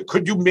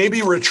you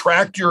maybe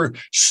retract your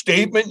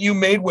statement you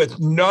made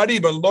with not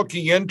even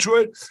looking into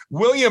it?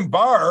 William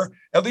Barr,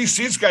 at least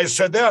these guys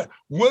said that.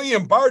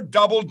 William Barr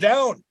doubled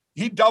down.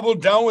 He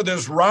doubled down with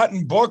his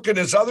rotten book and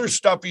his other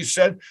stuff. He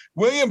said,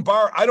 William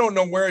Barr, I don't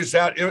know where he's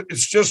at.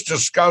 It's just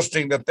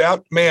disgusting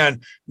that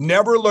man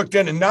never looked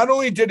in. And not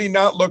only did he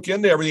not look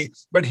into everything,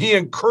 but he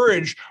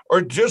encouraged or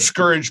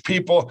discouraged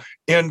people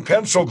in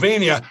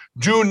Pennsylvania,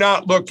 do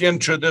not look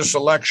into this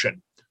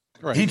election.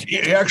 Right.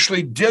 He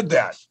actually did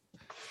that.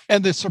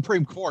 And the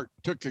Supreme Court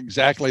took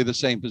exactly the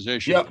same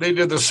position. Yep, they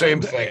did the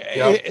same thing.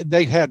 Yep.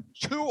 They had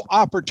two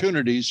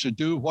opportunities to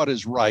do what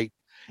is right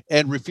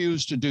and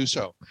refused to do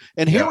so.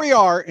 And here we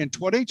are in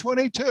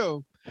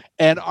 2022,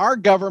 and our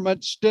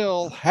government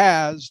still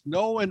has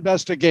no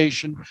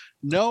investigation,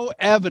 no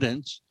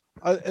evidence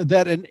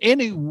that in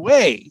any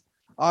way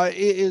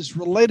is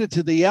related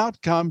to the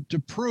outcome to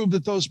prove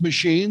that those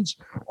machines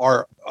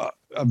are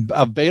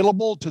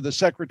available to the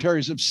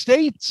secretaries of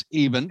states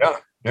even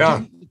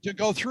to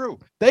go through.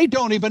 They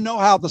don't even know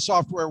how the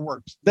software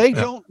works. They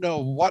don't know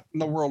what in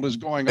the world is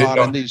going on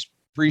in these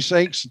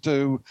precincts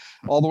to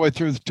all the way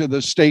through to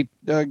the state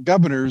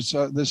governors,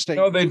 the state.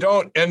 No, they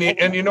don't. And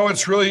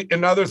it's really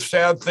another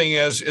sad thing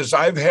is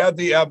I've had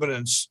the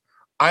evidence.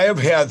 I have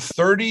had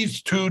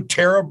 32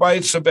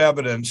 terabytes of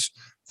evidence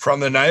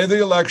from the night of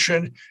the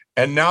election.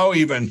 And now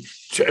even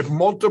to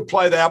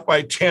multiply that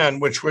by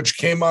 10, which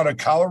came out of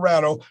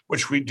Colorado,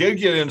 which we did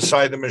get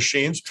inside the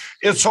machines.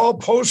 It's all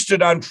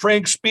posted on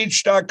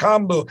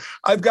frankspeech.com, Lou.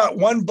 I've got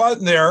one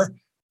button there.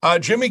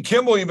 Jimmy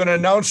Kimmel even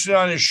announced it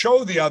on his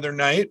show the other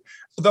night.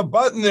 The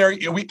button there,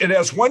 it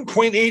has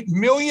 1.8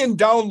 million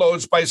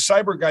downloads by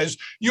cyber guys.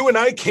 You and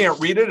I can't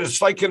read it.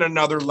 It's like in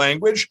another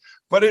language,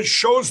 but it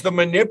shows the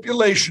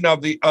manipulation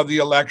of the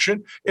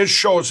election. It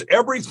shows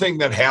everything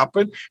that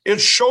happened. It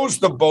shows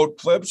the vote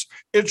clips.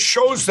 It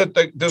shows that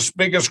this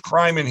biggest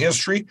crime in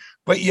history,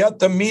 but yet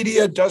the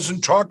media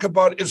doesn't talk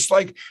about it. It's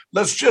like,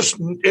 let's just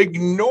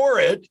ignore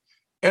it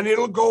and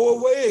it'll go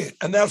away.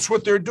 And that's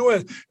what they're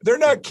doing. They're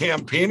not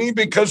campaigning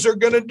because they're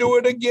going to do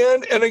it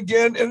again and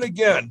again and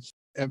again.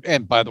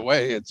 And by the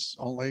way, it's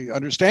only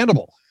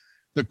understandable.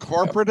 The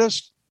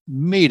corporatist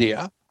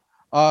media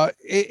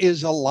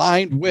is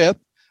aligned with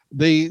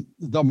the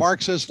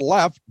Marxist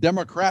left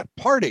Democrat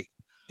Party.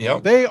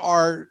 Yep.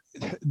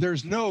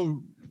 There's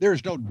no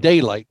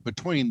daylight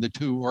between the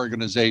two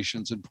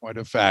organizations. In point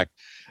of fact,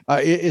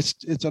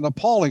 it's an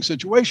appalling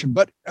situation.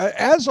 But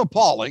as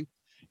appalling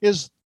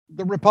is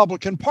the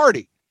Republican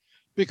Party.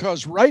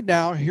 Because right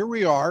now, here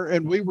we are,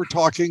 and we were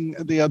talking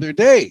the other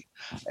day,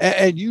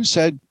 and you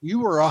said you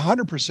were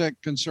 100%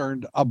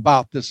 concerned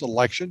about this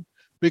election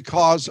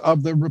because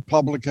of the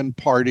Republican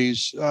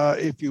Party's,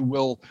 if you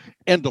will,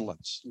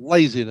 indolence,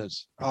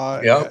 laziness,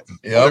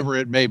 whatever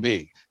it may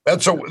be.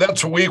 That's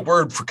a weak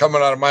word for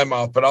coming out of my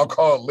mouth, but I'll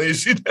call it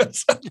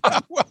laziness.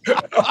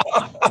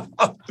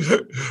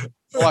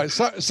 Well,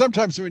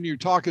 sometimes when you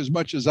talk as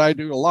much as I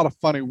do, a lot of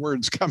funny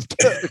words come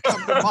to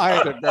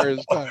mind at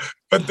various times.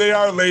 But they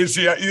are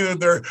lazy. I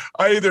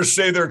either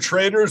say they're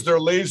traitors, they're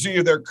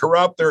lazy, they're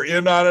corrupt, they're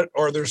in on it,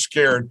 or they're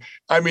scared.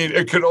 I mean,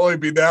 it could only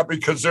be that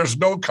because there's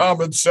no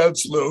common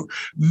sense, Lou.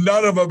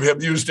 None of them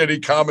have used any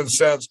common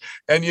sense.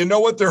 And you know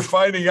what they're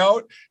finding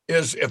out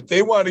is if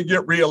they want to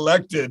get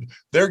reelected,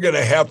 they're going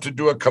to have to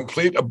do a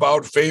complete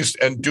about face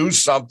and do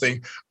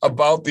something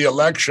about the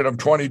election of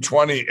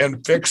 2020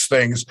 and fix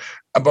things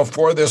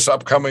before this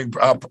upcoming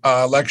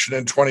election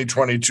in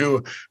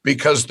 2022,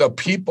 because the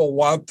people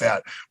want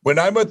that. When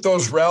I'm at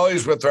those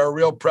rallies with our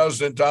real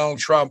president, Donald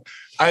Trump,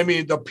 I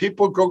mean, the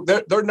people go,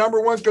 their number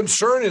one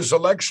concern is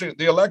the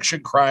election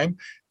crime.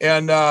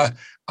 And I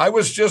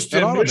was just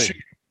in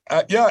Michigan.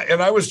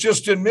 And I was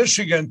just in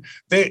Michigan.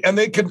 They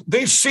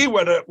see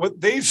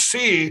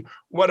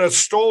what a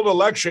stolen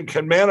election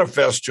can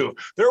manifest to.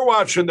 They're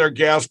watching their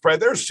gas price.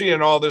 They're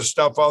seeing all this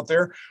stuff out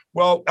there.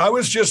 Well, I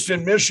was just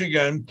in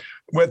Michigan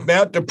with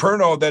Matt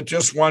DePerno that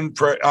just won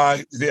for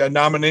the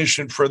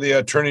nomination for the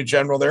attorney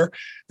general there.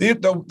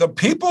 The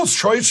people's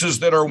choices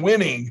that are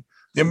winning,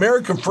 the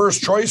American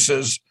First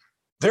choices,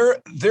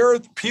 they're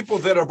people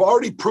that have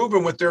already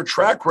proven with their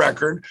track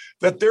record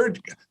that they're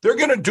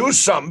going to do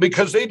something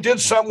because they did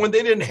something when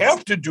they didn't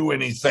have to do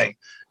anything.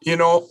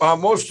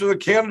 Most of the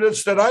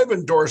candidates that I've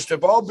endorsed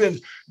have all been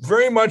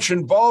very much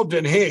involved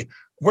in, hey,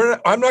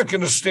 I'm not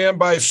going to stand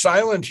by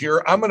silent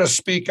here. I'm going to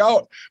speak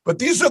out. But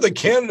these are the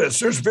candidates.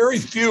 There's very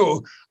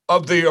few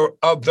of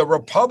the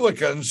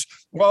Republicans.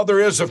 Well, there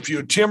is a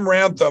few. Tim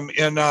Rantham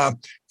in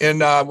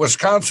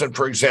Wisconsin,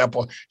 for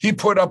example, he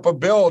put up a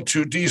bill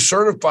to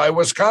decertify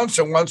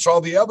Wisconsin once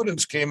all the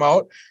evidence came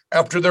out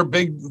after their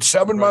big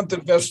 7-month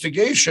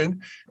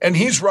investigation, and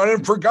he's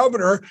running for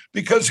governor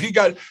because they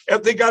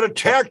got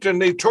attacked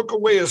and they took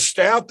away his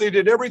staff. They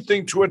did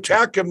everything to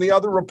attack him. The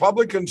other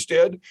Republicans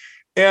did.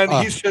 And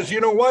he says, you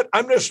know what?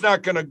 I'm just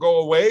not going to go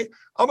away.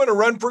 I'm going to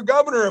run for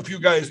governor if you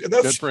guys. And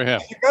that's good for him.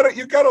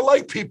 You got to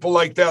like people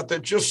like that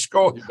just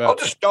go, I'll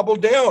just double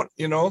down,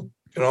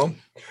 Well,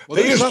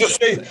 they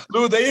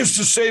used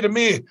to say to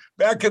me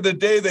back in the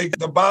day,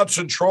 the bots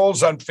and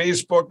trolls on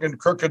Facebook and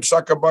Crooked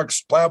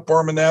Suckerbucks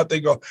platform and that they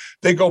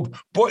go,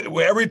 boy,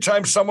 every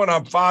time someone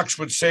on Fox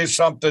would say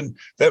something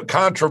that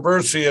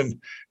controversy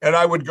and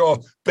I would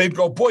go, they'd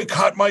go,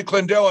 boycott Mike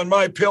Lindell and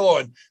My Pillow.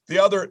 And the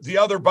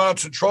other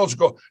bots and trolls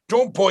go,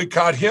 don't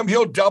boycott him.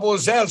 He'll double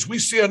his ads. We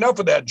see enough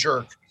of that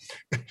jerk.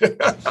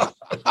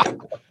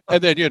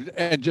 And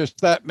then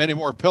just that many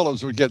more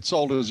pillows would get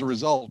sold as a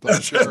result.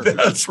 I'm sure.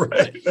 That's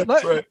right.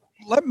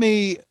 Let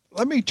me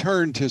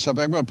turn to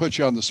something. I'm going to put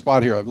you on the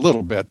spot here a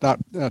little bit, not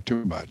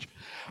too much.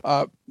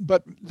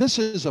 But this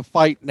is a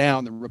fight now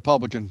in the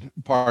Republican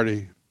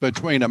Party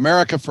between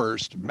America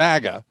First,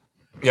 MAGA,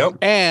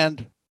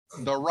 and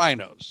the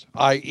rhinos,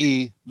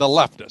 i.e. the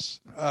leftists.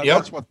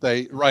 That's what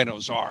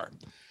rhinos are.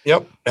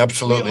 Yep,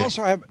 absolutely. We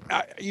also have,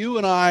 you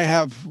and I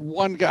have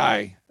one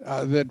guy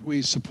that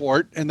we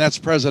support, and that's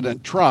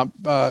President Trump.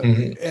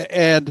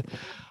 And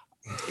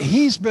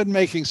he's been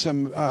making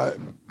some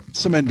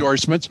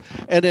endorsements.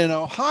 And in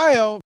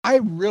Ohio, I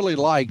really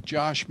like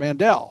Josh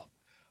Mandel.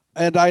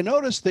 And I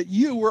noticed that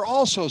you were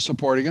also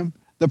supporting him.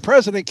 The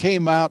president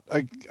came out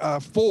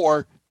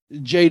for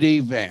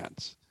J.D.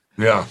 Vance.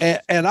 Yeah.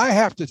 And I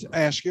have to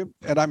ask you,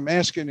 and I'm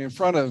asking in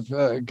front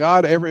of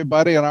God,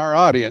 everybody in our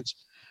audience,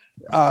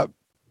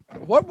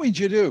 what would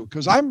you do?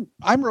 Because I'm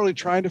really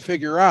trying to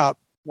figure out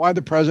why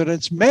the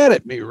president's mad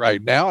at me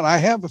right now. And I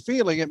have a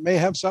feeling it may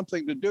have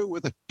something to do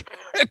with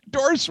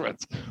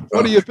endorsements.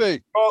 What do you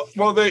think?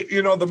 Well,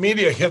 the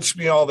media hits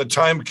me all the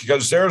time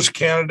because there's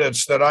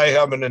candidates that I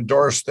haven't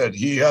endorsed that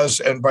he has,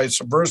 and vice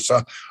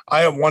versa.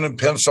 I have one in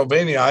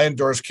Pennsylvania. I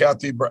endorsed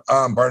Kathy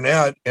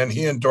Barnett, and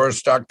he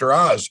endorsed Dr.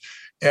 Oz.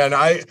 And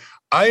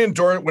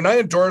when I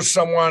endorse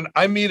someone,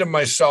 I meet him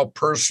myself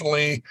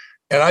personally,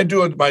 and I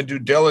do my due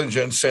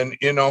diligence. And,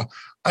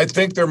 I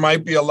think there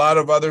might be a lot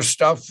of other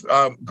stuff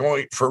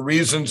going for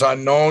reasons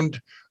unknown.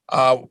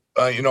 I'm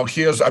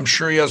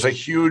sure he has a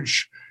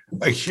huge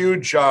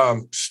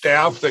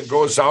staff that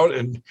goes out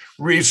and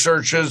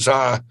researches,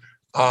 the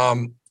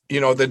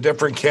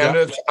different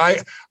candidates.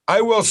 Yeah.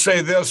 I will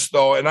say this,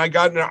 though, and I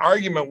got in an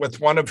argument with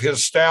one of his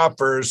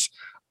staffers.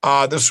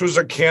 This was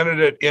a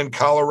candidate in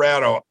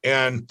Colorado,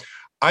 and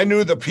I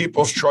knew the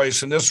People's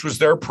Choice, and this was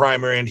their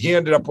primary, and he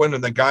ended up winning.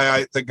 The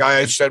guy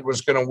I said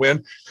was going to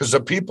win because the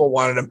people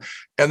wanted him,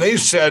 and they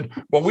said,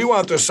 "Well, we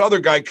want this other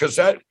guy because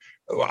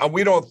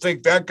we don't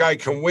think that guy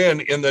can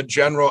win in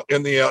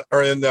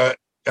the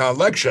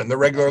election, the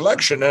regular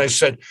election." And I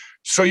said,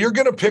 "So you're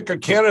going to pick a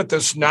candidate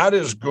that's not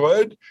as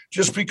good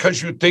just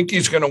because you think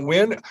he's going to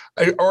win,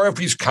 or if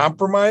he's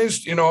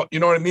compromised? You know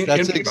what I mean?"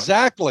 That's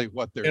exactly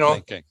what they're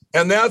thinking.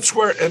 And that's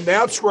where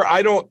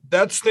I don't.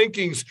 That's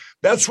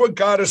what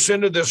got us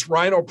into this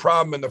rhino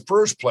problem in the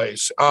first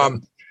place.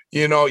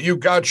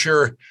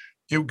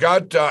 You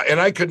got, and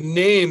I could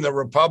name the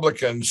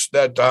Republicans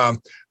that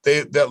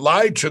that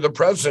lied to the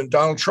president,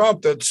 Donald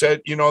Trump, that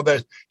said,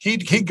 that he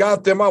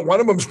got them out.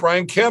 One of them is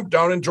Brian Kemp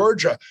down in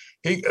Georgia.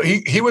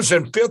 He was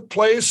in 5th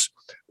place.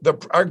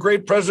 Our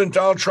great president,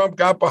 Donald Trump,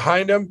 got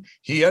behind him.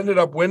 He ended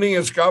up winning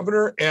as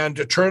governor, and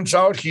it turns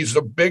out he's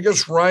the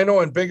biggest rhino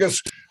and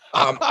biggest,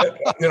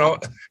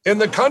 in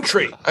the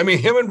country. I mean,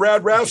 him and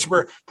Brad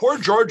Raffensperger, poor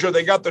Georgia,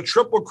 they got the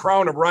triple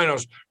crown of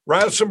rhinos: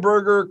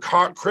 Raffensperger,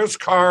 Chris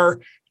Carr,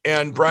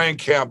 and Brian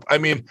Kemp. I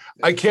mean,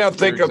 I can't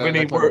think of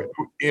any.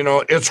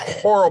 It's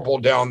horrible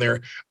down there.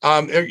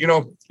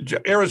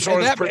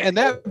 Arizona's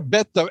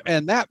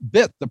that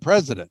bit the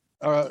president.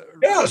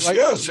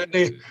 Yes,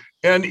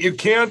 and you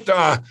can't.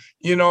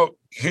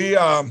 He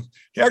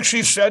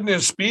actually said in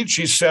his speech,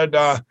 he said,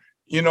 I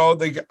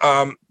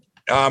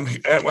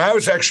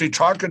was actually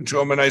talking to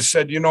him, and I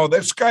said,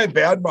 this guy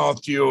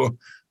badmouthed you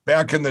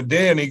back in the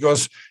day, and he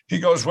goes,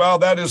 well,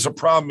 that is a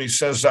problem. He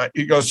says,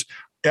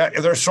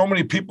 there's so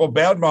many people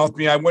badmouth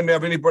me, I wouldn't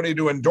have anybody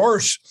to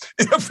endorse.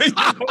 If he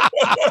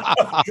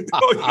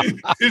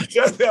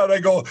said that, I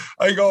go,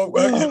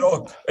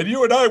 well, and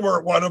you and I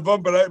weren't one of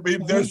them, but I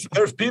mean,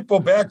 there's people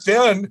back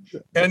then,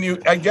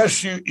 and I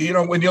guess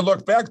when you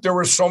look back, there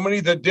were so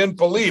many that didn't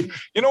believe.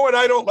 You know what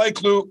I don't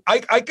like, Lou?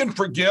 I can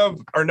forgive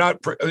or not,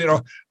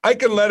 I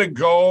can let it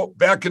go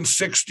back in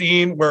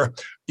 2016 where,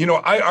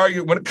 I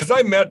argue because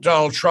I met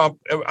Donald Trump.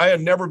 I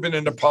had never been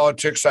into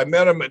politics. I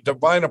met him at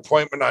Divine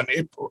Appointment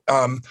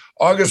on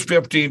August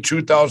 15,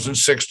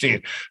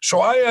 2016.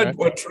 So I had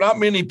what not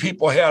many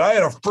people had. I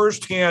had a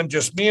firsthand,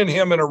 just me and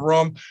him in a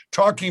room,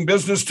 talking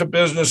business to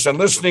business and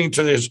listening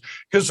to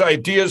his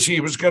ideas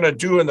he was going to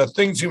do and the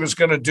things he was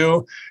going to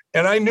do.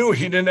 And I knew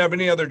he didn't have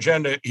any other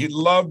agenda. He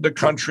loved the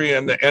country,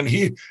 and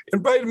he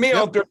invited me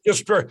out there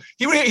just for,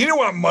 he didn't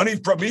want money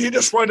from me. He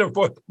just wanted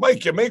to,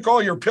 Mike, you make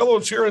all your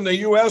pillows here in the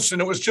U.S.,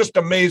 and it was just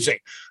amazing.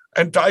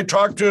 And I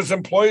talked to his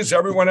employees.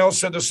 Everyone else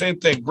said the same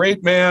thing.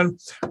 Great man,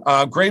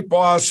 great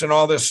boss, and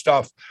all this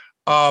stuff.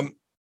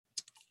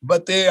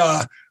 But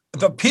the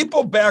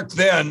people back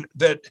then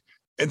that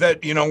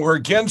were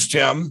against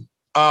him,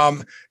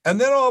 and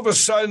then all of a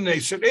sudden they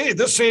said, hey,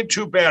 this ain't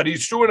too bad.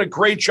 He's doing a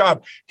great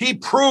job. He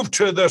proved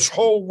to the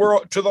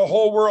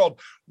whole world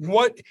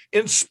what,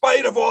 in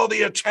spite of all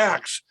the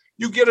attacks,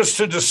 you get us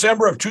to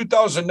December of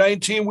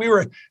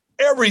 2019,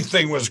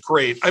 everything was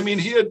great. I mean,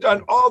 he had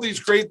done all these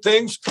great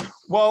things.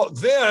 Well,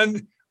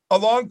 then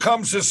along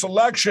comes this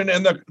election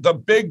and the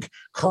big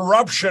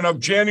corruption of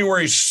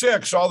January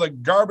 6th, all the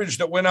garbage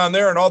that went on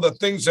there and all the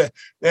things that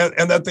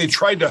they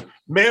tried to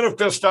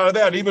manifest out of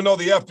that, even though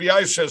the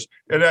FBI says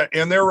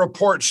in their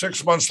report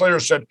 6 months later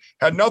said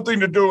had nothing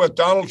to do with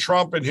Donald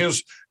Trump and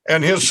his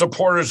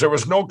supporters. There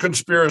was no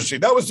conspiracy.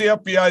 That was the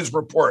FBI's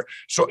report.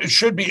 So it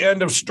should be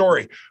end of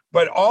story.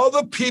 But all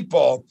the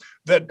people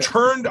that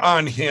turned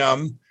on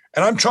him,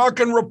 and I'm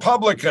talking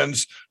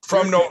Republicans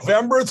from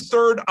November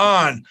 3rd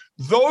on,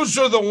 those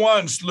are the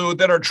ones, Lou,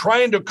 that are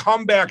trying to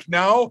come back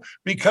now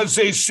because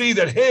they see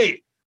that,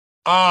 hey,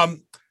 I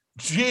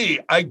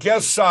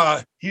guess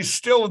he's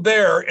still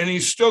there and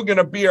he's still going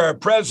to be our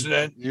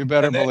president. You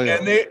better believe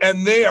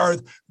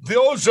it.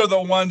 Those are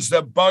the ones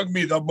that bug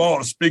me the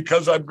most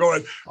because I'm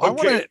going,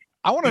 okay.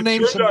 I want to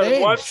name some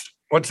names.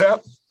 What's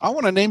that? I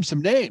want to name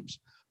some names.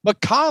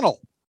 McConnell.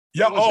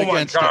 Yeah. Oh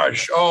my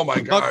gosh.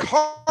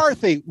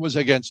 McCarthy was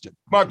against it.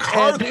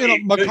 McCarthy,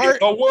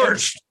 the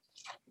worst.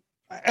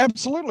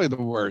 Absolutely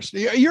the worst.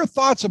 Your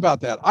thoughts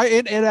about that?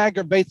 It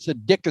aggravates the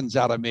dickens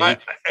out of me. I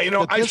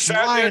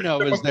sat there.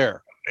 Was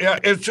there. Yeah,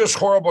 it's just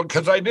horrible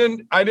because I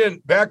didn't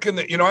back in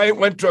the, I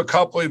went to a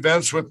couple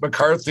events with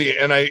McCarthy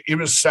and I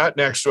even sat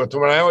next to it.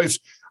 And I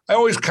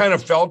always kind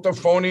of felt the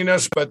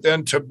phoniness, but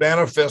then to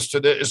manifest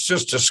it, it's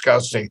just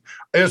disgusting.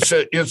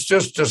 It's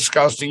just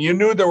disgusting. You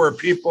knew there were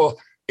people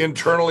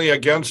internally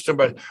against him,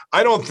 but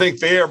I don't think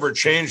they ever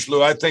changed,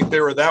 Lou. I think they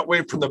were that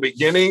way from the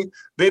beginning.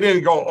 They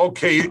didn't go,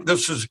 okay,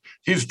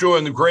 he's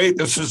doing great.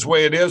 This is the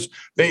way it is.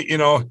 They,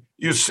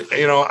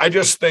 I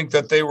just think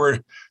that they were,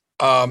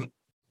 I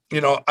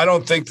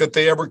don't think that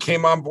they ever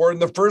came on board in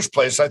the first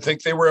place. I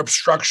think they were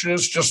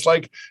obstructionists, just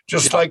like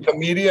the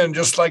media and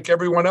just like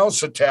everyone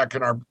else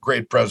attacking our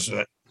great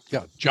president.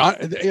 Yeah.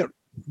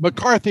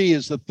 McCarthy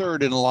is the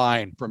third in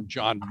line from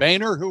John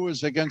Boehner, who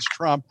was against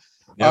Trump,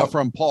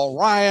 from Paul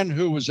Ryan,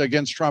 who was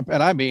against Trump.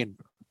 And I mean,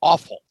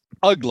 awful,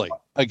 ugly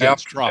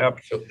against Trump,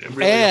 absolutely.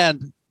 Really.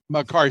 And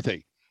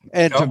McCarthy.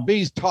 And to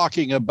be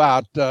talking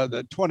about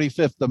the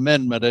 25th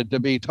Amendment and to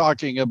be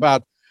talking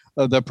about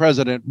the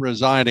president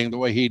resigning the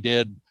way he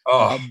did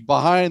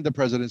behind the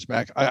president's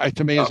back,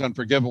 to me is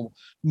unforgivable.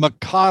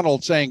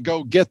 McConnell saying,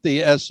 go get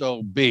the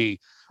SOB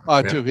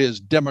to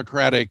his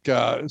Democratic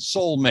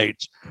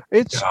soulmates.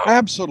 It's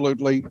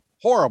absolutely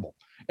horrible.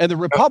 And the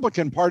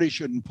Republican Party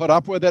shouldn't put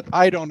up with it.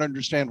 I don't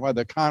understand why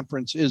the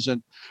conference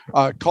isn't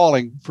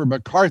calling for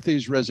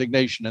McCarthy's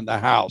resignation in the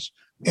House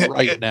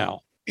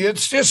now.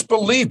 It's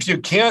disbelief. You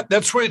can't.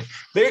 That's what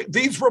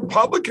these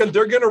Republicans,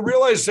 they're going to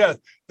realize that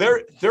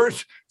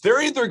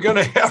they're either going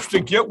to have to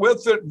get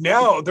with it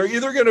now. They're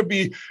either going to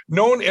be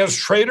known as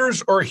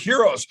traitors or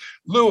heroes.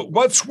 Lou,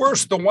 what's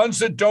worse, the ones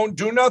that don't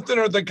do nothing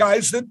or the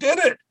guys that did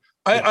it?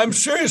 I'm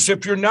serious.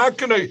 If you're not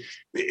going to,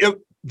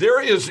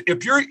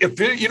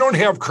 if you don't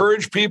have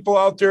courage, people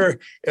out there,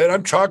 and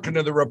I'm talking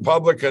to the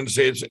Republicans,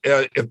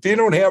 if they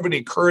don't have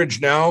any courage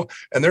now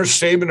and they're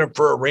saving it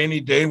for a rainy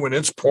day when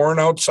it's pouring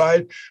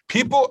outside,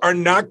 people are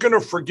not going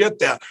to forget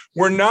that.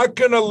 We're not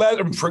going to let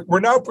them. We're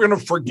not going to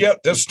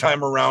forget this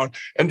time around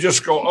and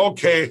just go,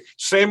 okay,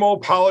 same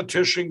old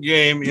politician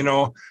game.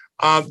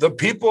 The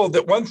people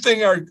that one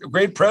thing our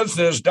great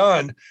president has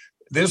done.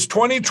 This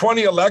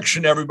 2020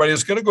 election, everybody,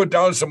 is going to go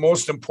down as the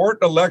most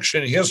important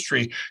election in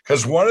history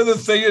because one of the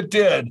things it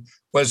did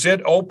was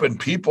it opened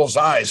people's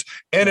eyes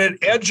and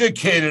it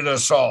educated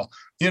us all.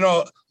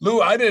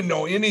 Lou, I didn't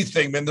know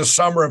anything in the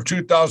summer of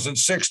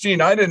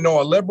 2016. I didn't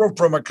know a liberal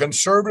from a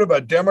conservative,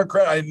 a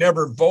Democrat. I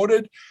never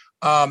voted.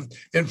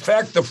 In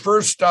fact, the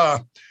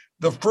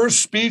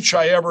first speech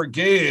I ever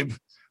gave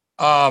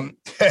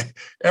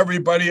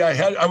everybody,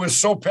 I was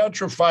so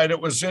petrified.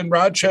 It was in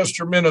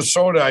Rochester,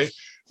 Minnesota,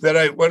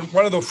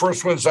 one of the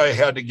first ones I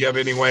had to give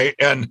anyway.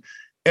 And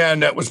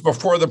it was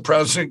before the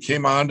president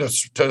came on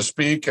to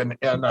speak. And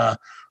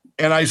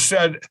I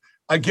said,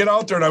 I get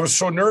out there and I was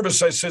so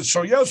nervous. I said,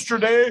 so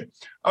yesterday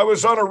I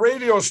was on a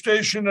radio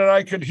station and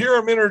I could hear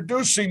him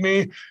introducing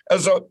me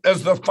as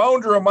the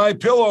founder of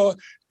MyPillow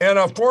and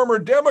a former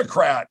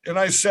Democrat. And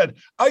I said,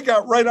 I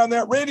got right on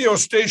that radio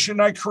station.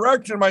 I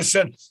corrected him. I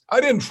said, I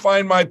didn't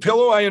find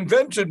MyPillow. I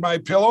invented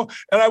MyPillow.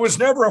 And I was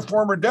never a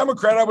former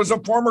Democrat. I was a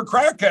former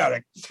crack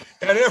addict.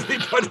 And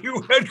everybody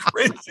went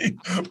crazy.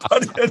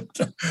 But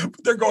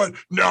they're going,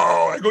 no.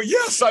 I go,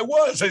 yes, I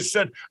was. I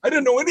said, I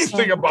didn't know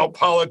anything about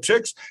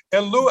politics.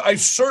 And Lou, I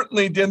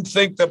certainly didn't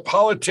think that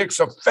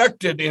politics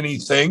affected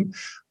anything.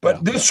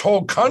 But this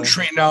whole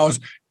country now is,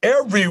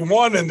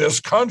 everyone in this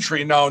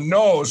country now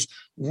knows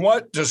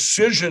what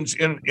decisions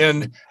in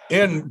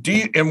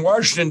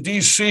Washington,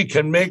 D.C.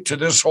 can make to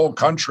this whole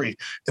country.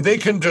 They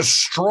can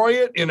destroy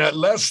it in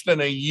less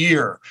than a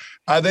year.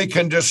 They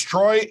can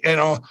destroy,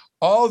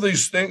 all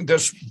these things,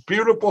 this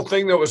beautiful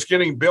thing that was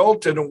getting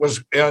built, and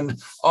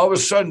all of a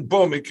sudden,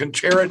 boom, it can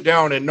tear it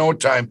down in no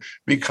time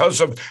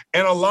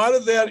and a lot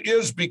of that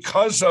is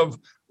because of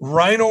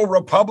rhino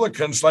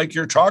Republicans like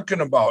you're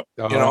talking about,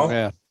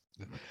 Man.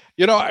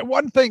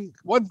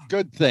 One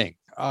good thing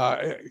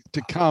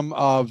to come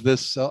of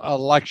this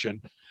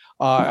election,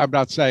 I'm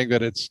not saying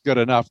that it's good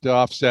enough to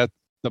offset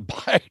the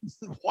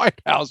Biden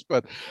White House,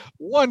 but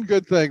one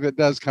good thing that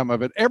does come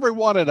of it,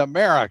 everyone in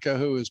America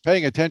who is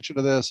paying attention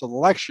to this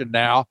election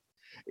now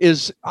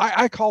is,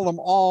 I call them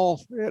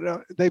all,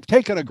 they've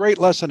taken a great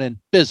lesson in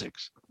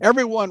physics.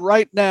 Everyone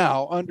right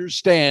now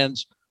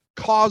understands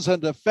cause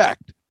and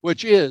effect,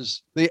 which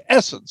is the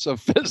essence of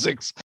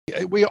physics.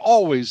 We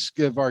always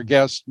give our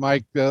guest,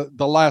 Mike, the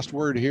last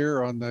word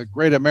here on the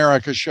Great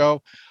America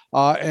Show.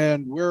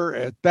 And we're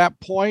at that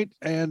point.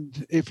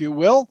 And if you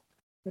will,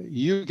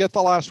 you get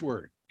the last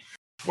word.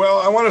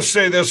 Well, I want to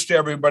say this to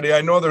everybody.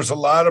 I know there's a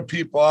lot of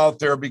people out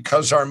there,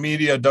 because our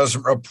media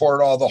doesn't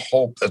report all the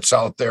hope that's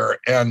out there.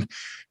 And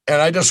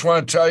I just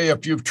want to tell you,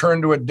 if you've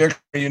turned to addiction,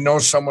 you know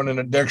someone in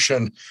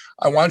addiction,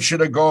 I want you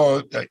to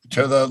go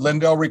to the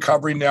Lindell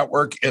Recovery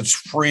Network. It's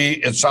free.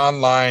 It's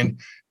online.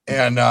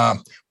 And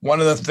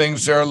one of the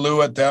things there,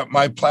 Lou, at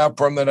my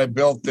platform that I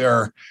built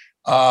there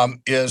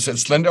is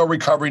it's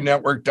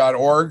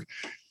LindellRecoveryNetwork.org.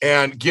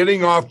 And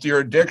getting off your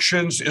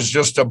addictions is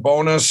just a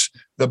bonus.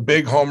 The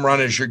big home run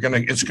is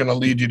it's going to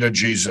lead you to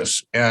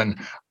Jesus. And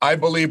I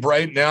believe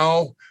right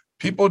now,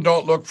 people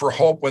don't look for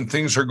hope when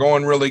things are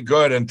going really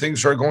good, and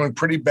things are going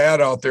pretty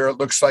bad out there. It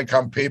looks like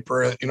on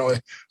paper,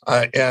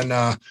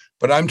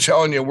 but I'm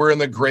telling you, we're in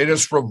the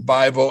greatest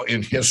revival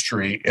in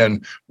history,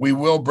 and we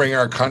will bring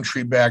our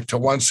country back to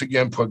once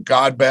again put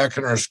God back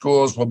in our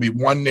schools. We'll be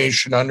one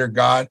nation under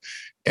God,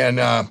 and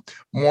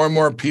more and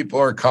more people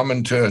are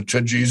coming to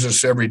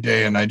Jesus every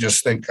day. And I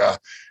just think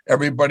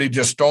everybody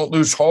just don't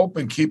lose hope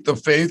and keep the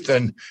faith,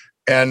 and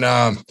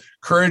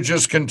courage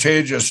is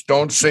contagious.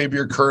 Don't save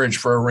your courage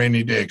for a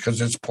rainy day, because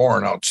it's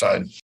pouring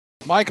outside.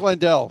 Mike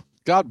Lindell,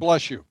 God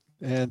bless you.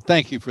 And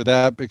thank you for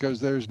that,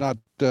 because there's not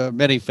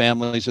many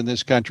families in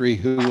this country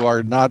who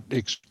are not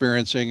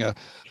experiencing a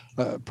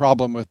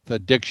problem with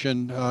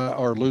addiction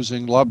or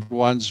losing loved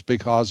ones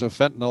because of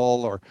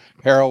fentanyl or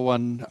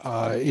heroin.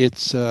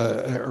 It's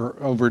or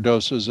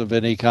overdoses of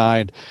any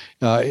kind.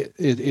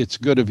 It's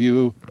good of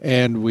you,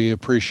 and we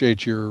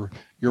appreciate your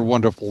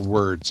wonderful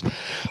words.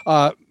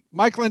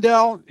 Mike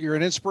Lindell, you're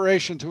an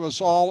inspiration to us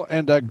all,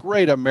 and a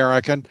great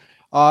American,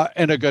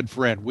 and a good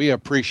friend. We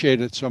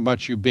appreciate it so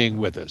much, you being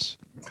with us.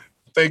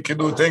 Thank you,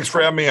 Lou. Thanks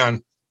for having me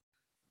on.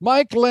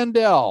 Mike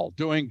Lindell,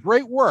 doing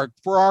great work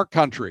for our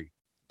country.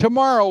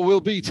 Tomorrow, we'll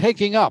be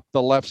taking up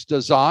the left's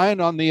design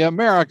on the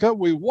America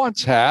we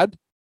once had,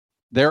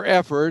 their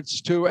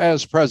efforts to,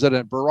 as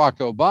President Barack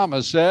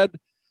Obama said,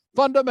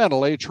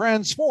 fundamentally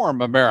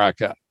transform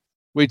America.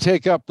 We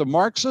take up the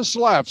Marxist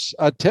left's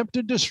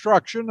attempted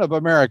destruction of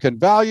American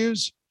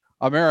values,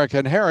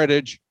 American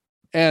heritage,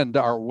 and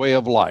our way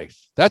of life.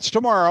 That's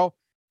tomorrow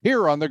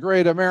here on the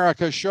Great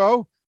America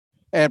Show.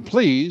 And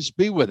please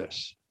be with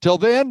us. Till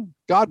then,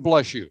 God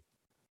bless you,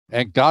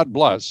 and God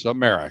bless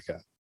America.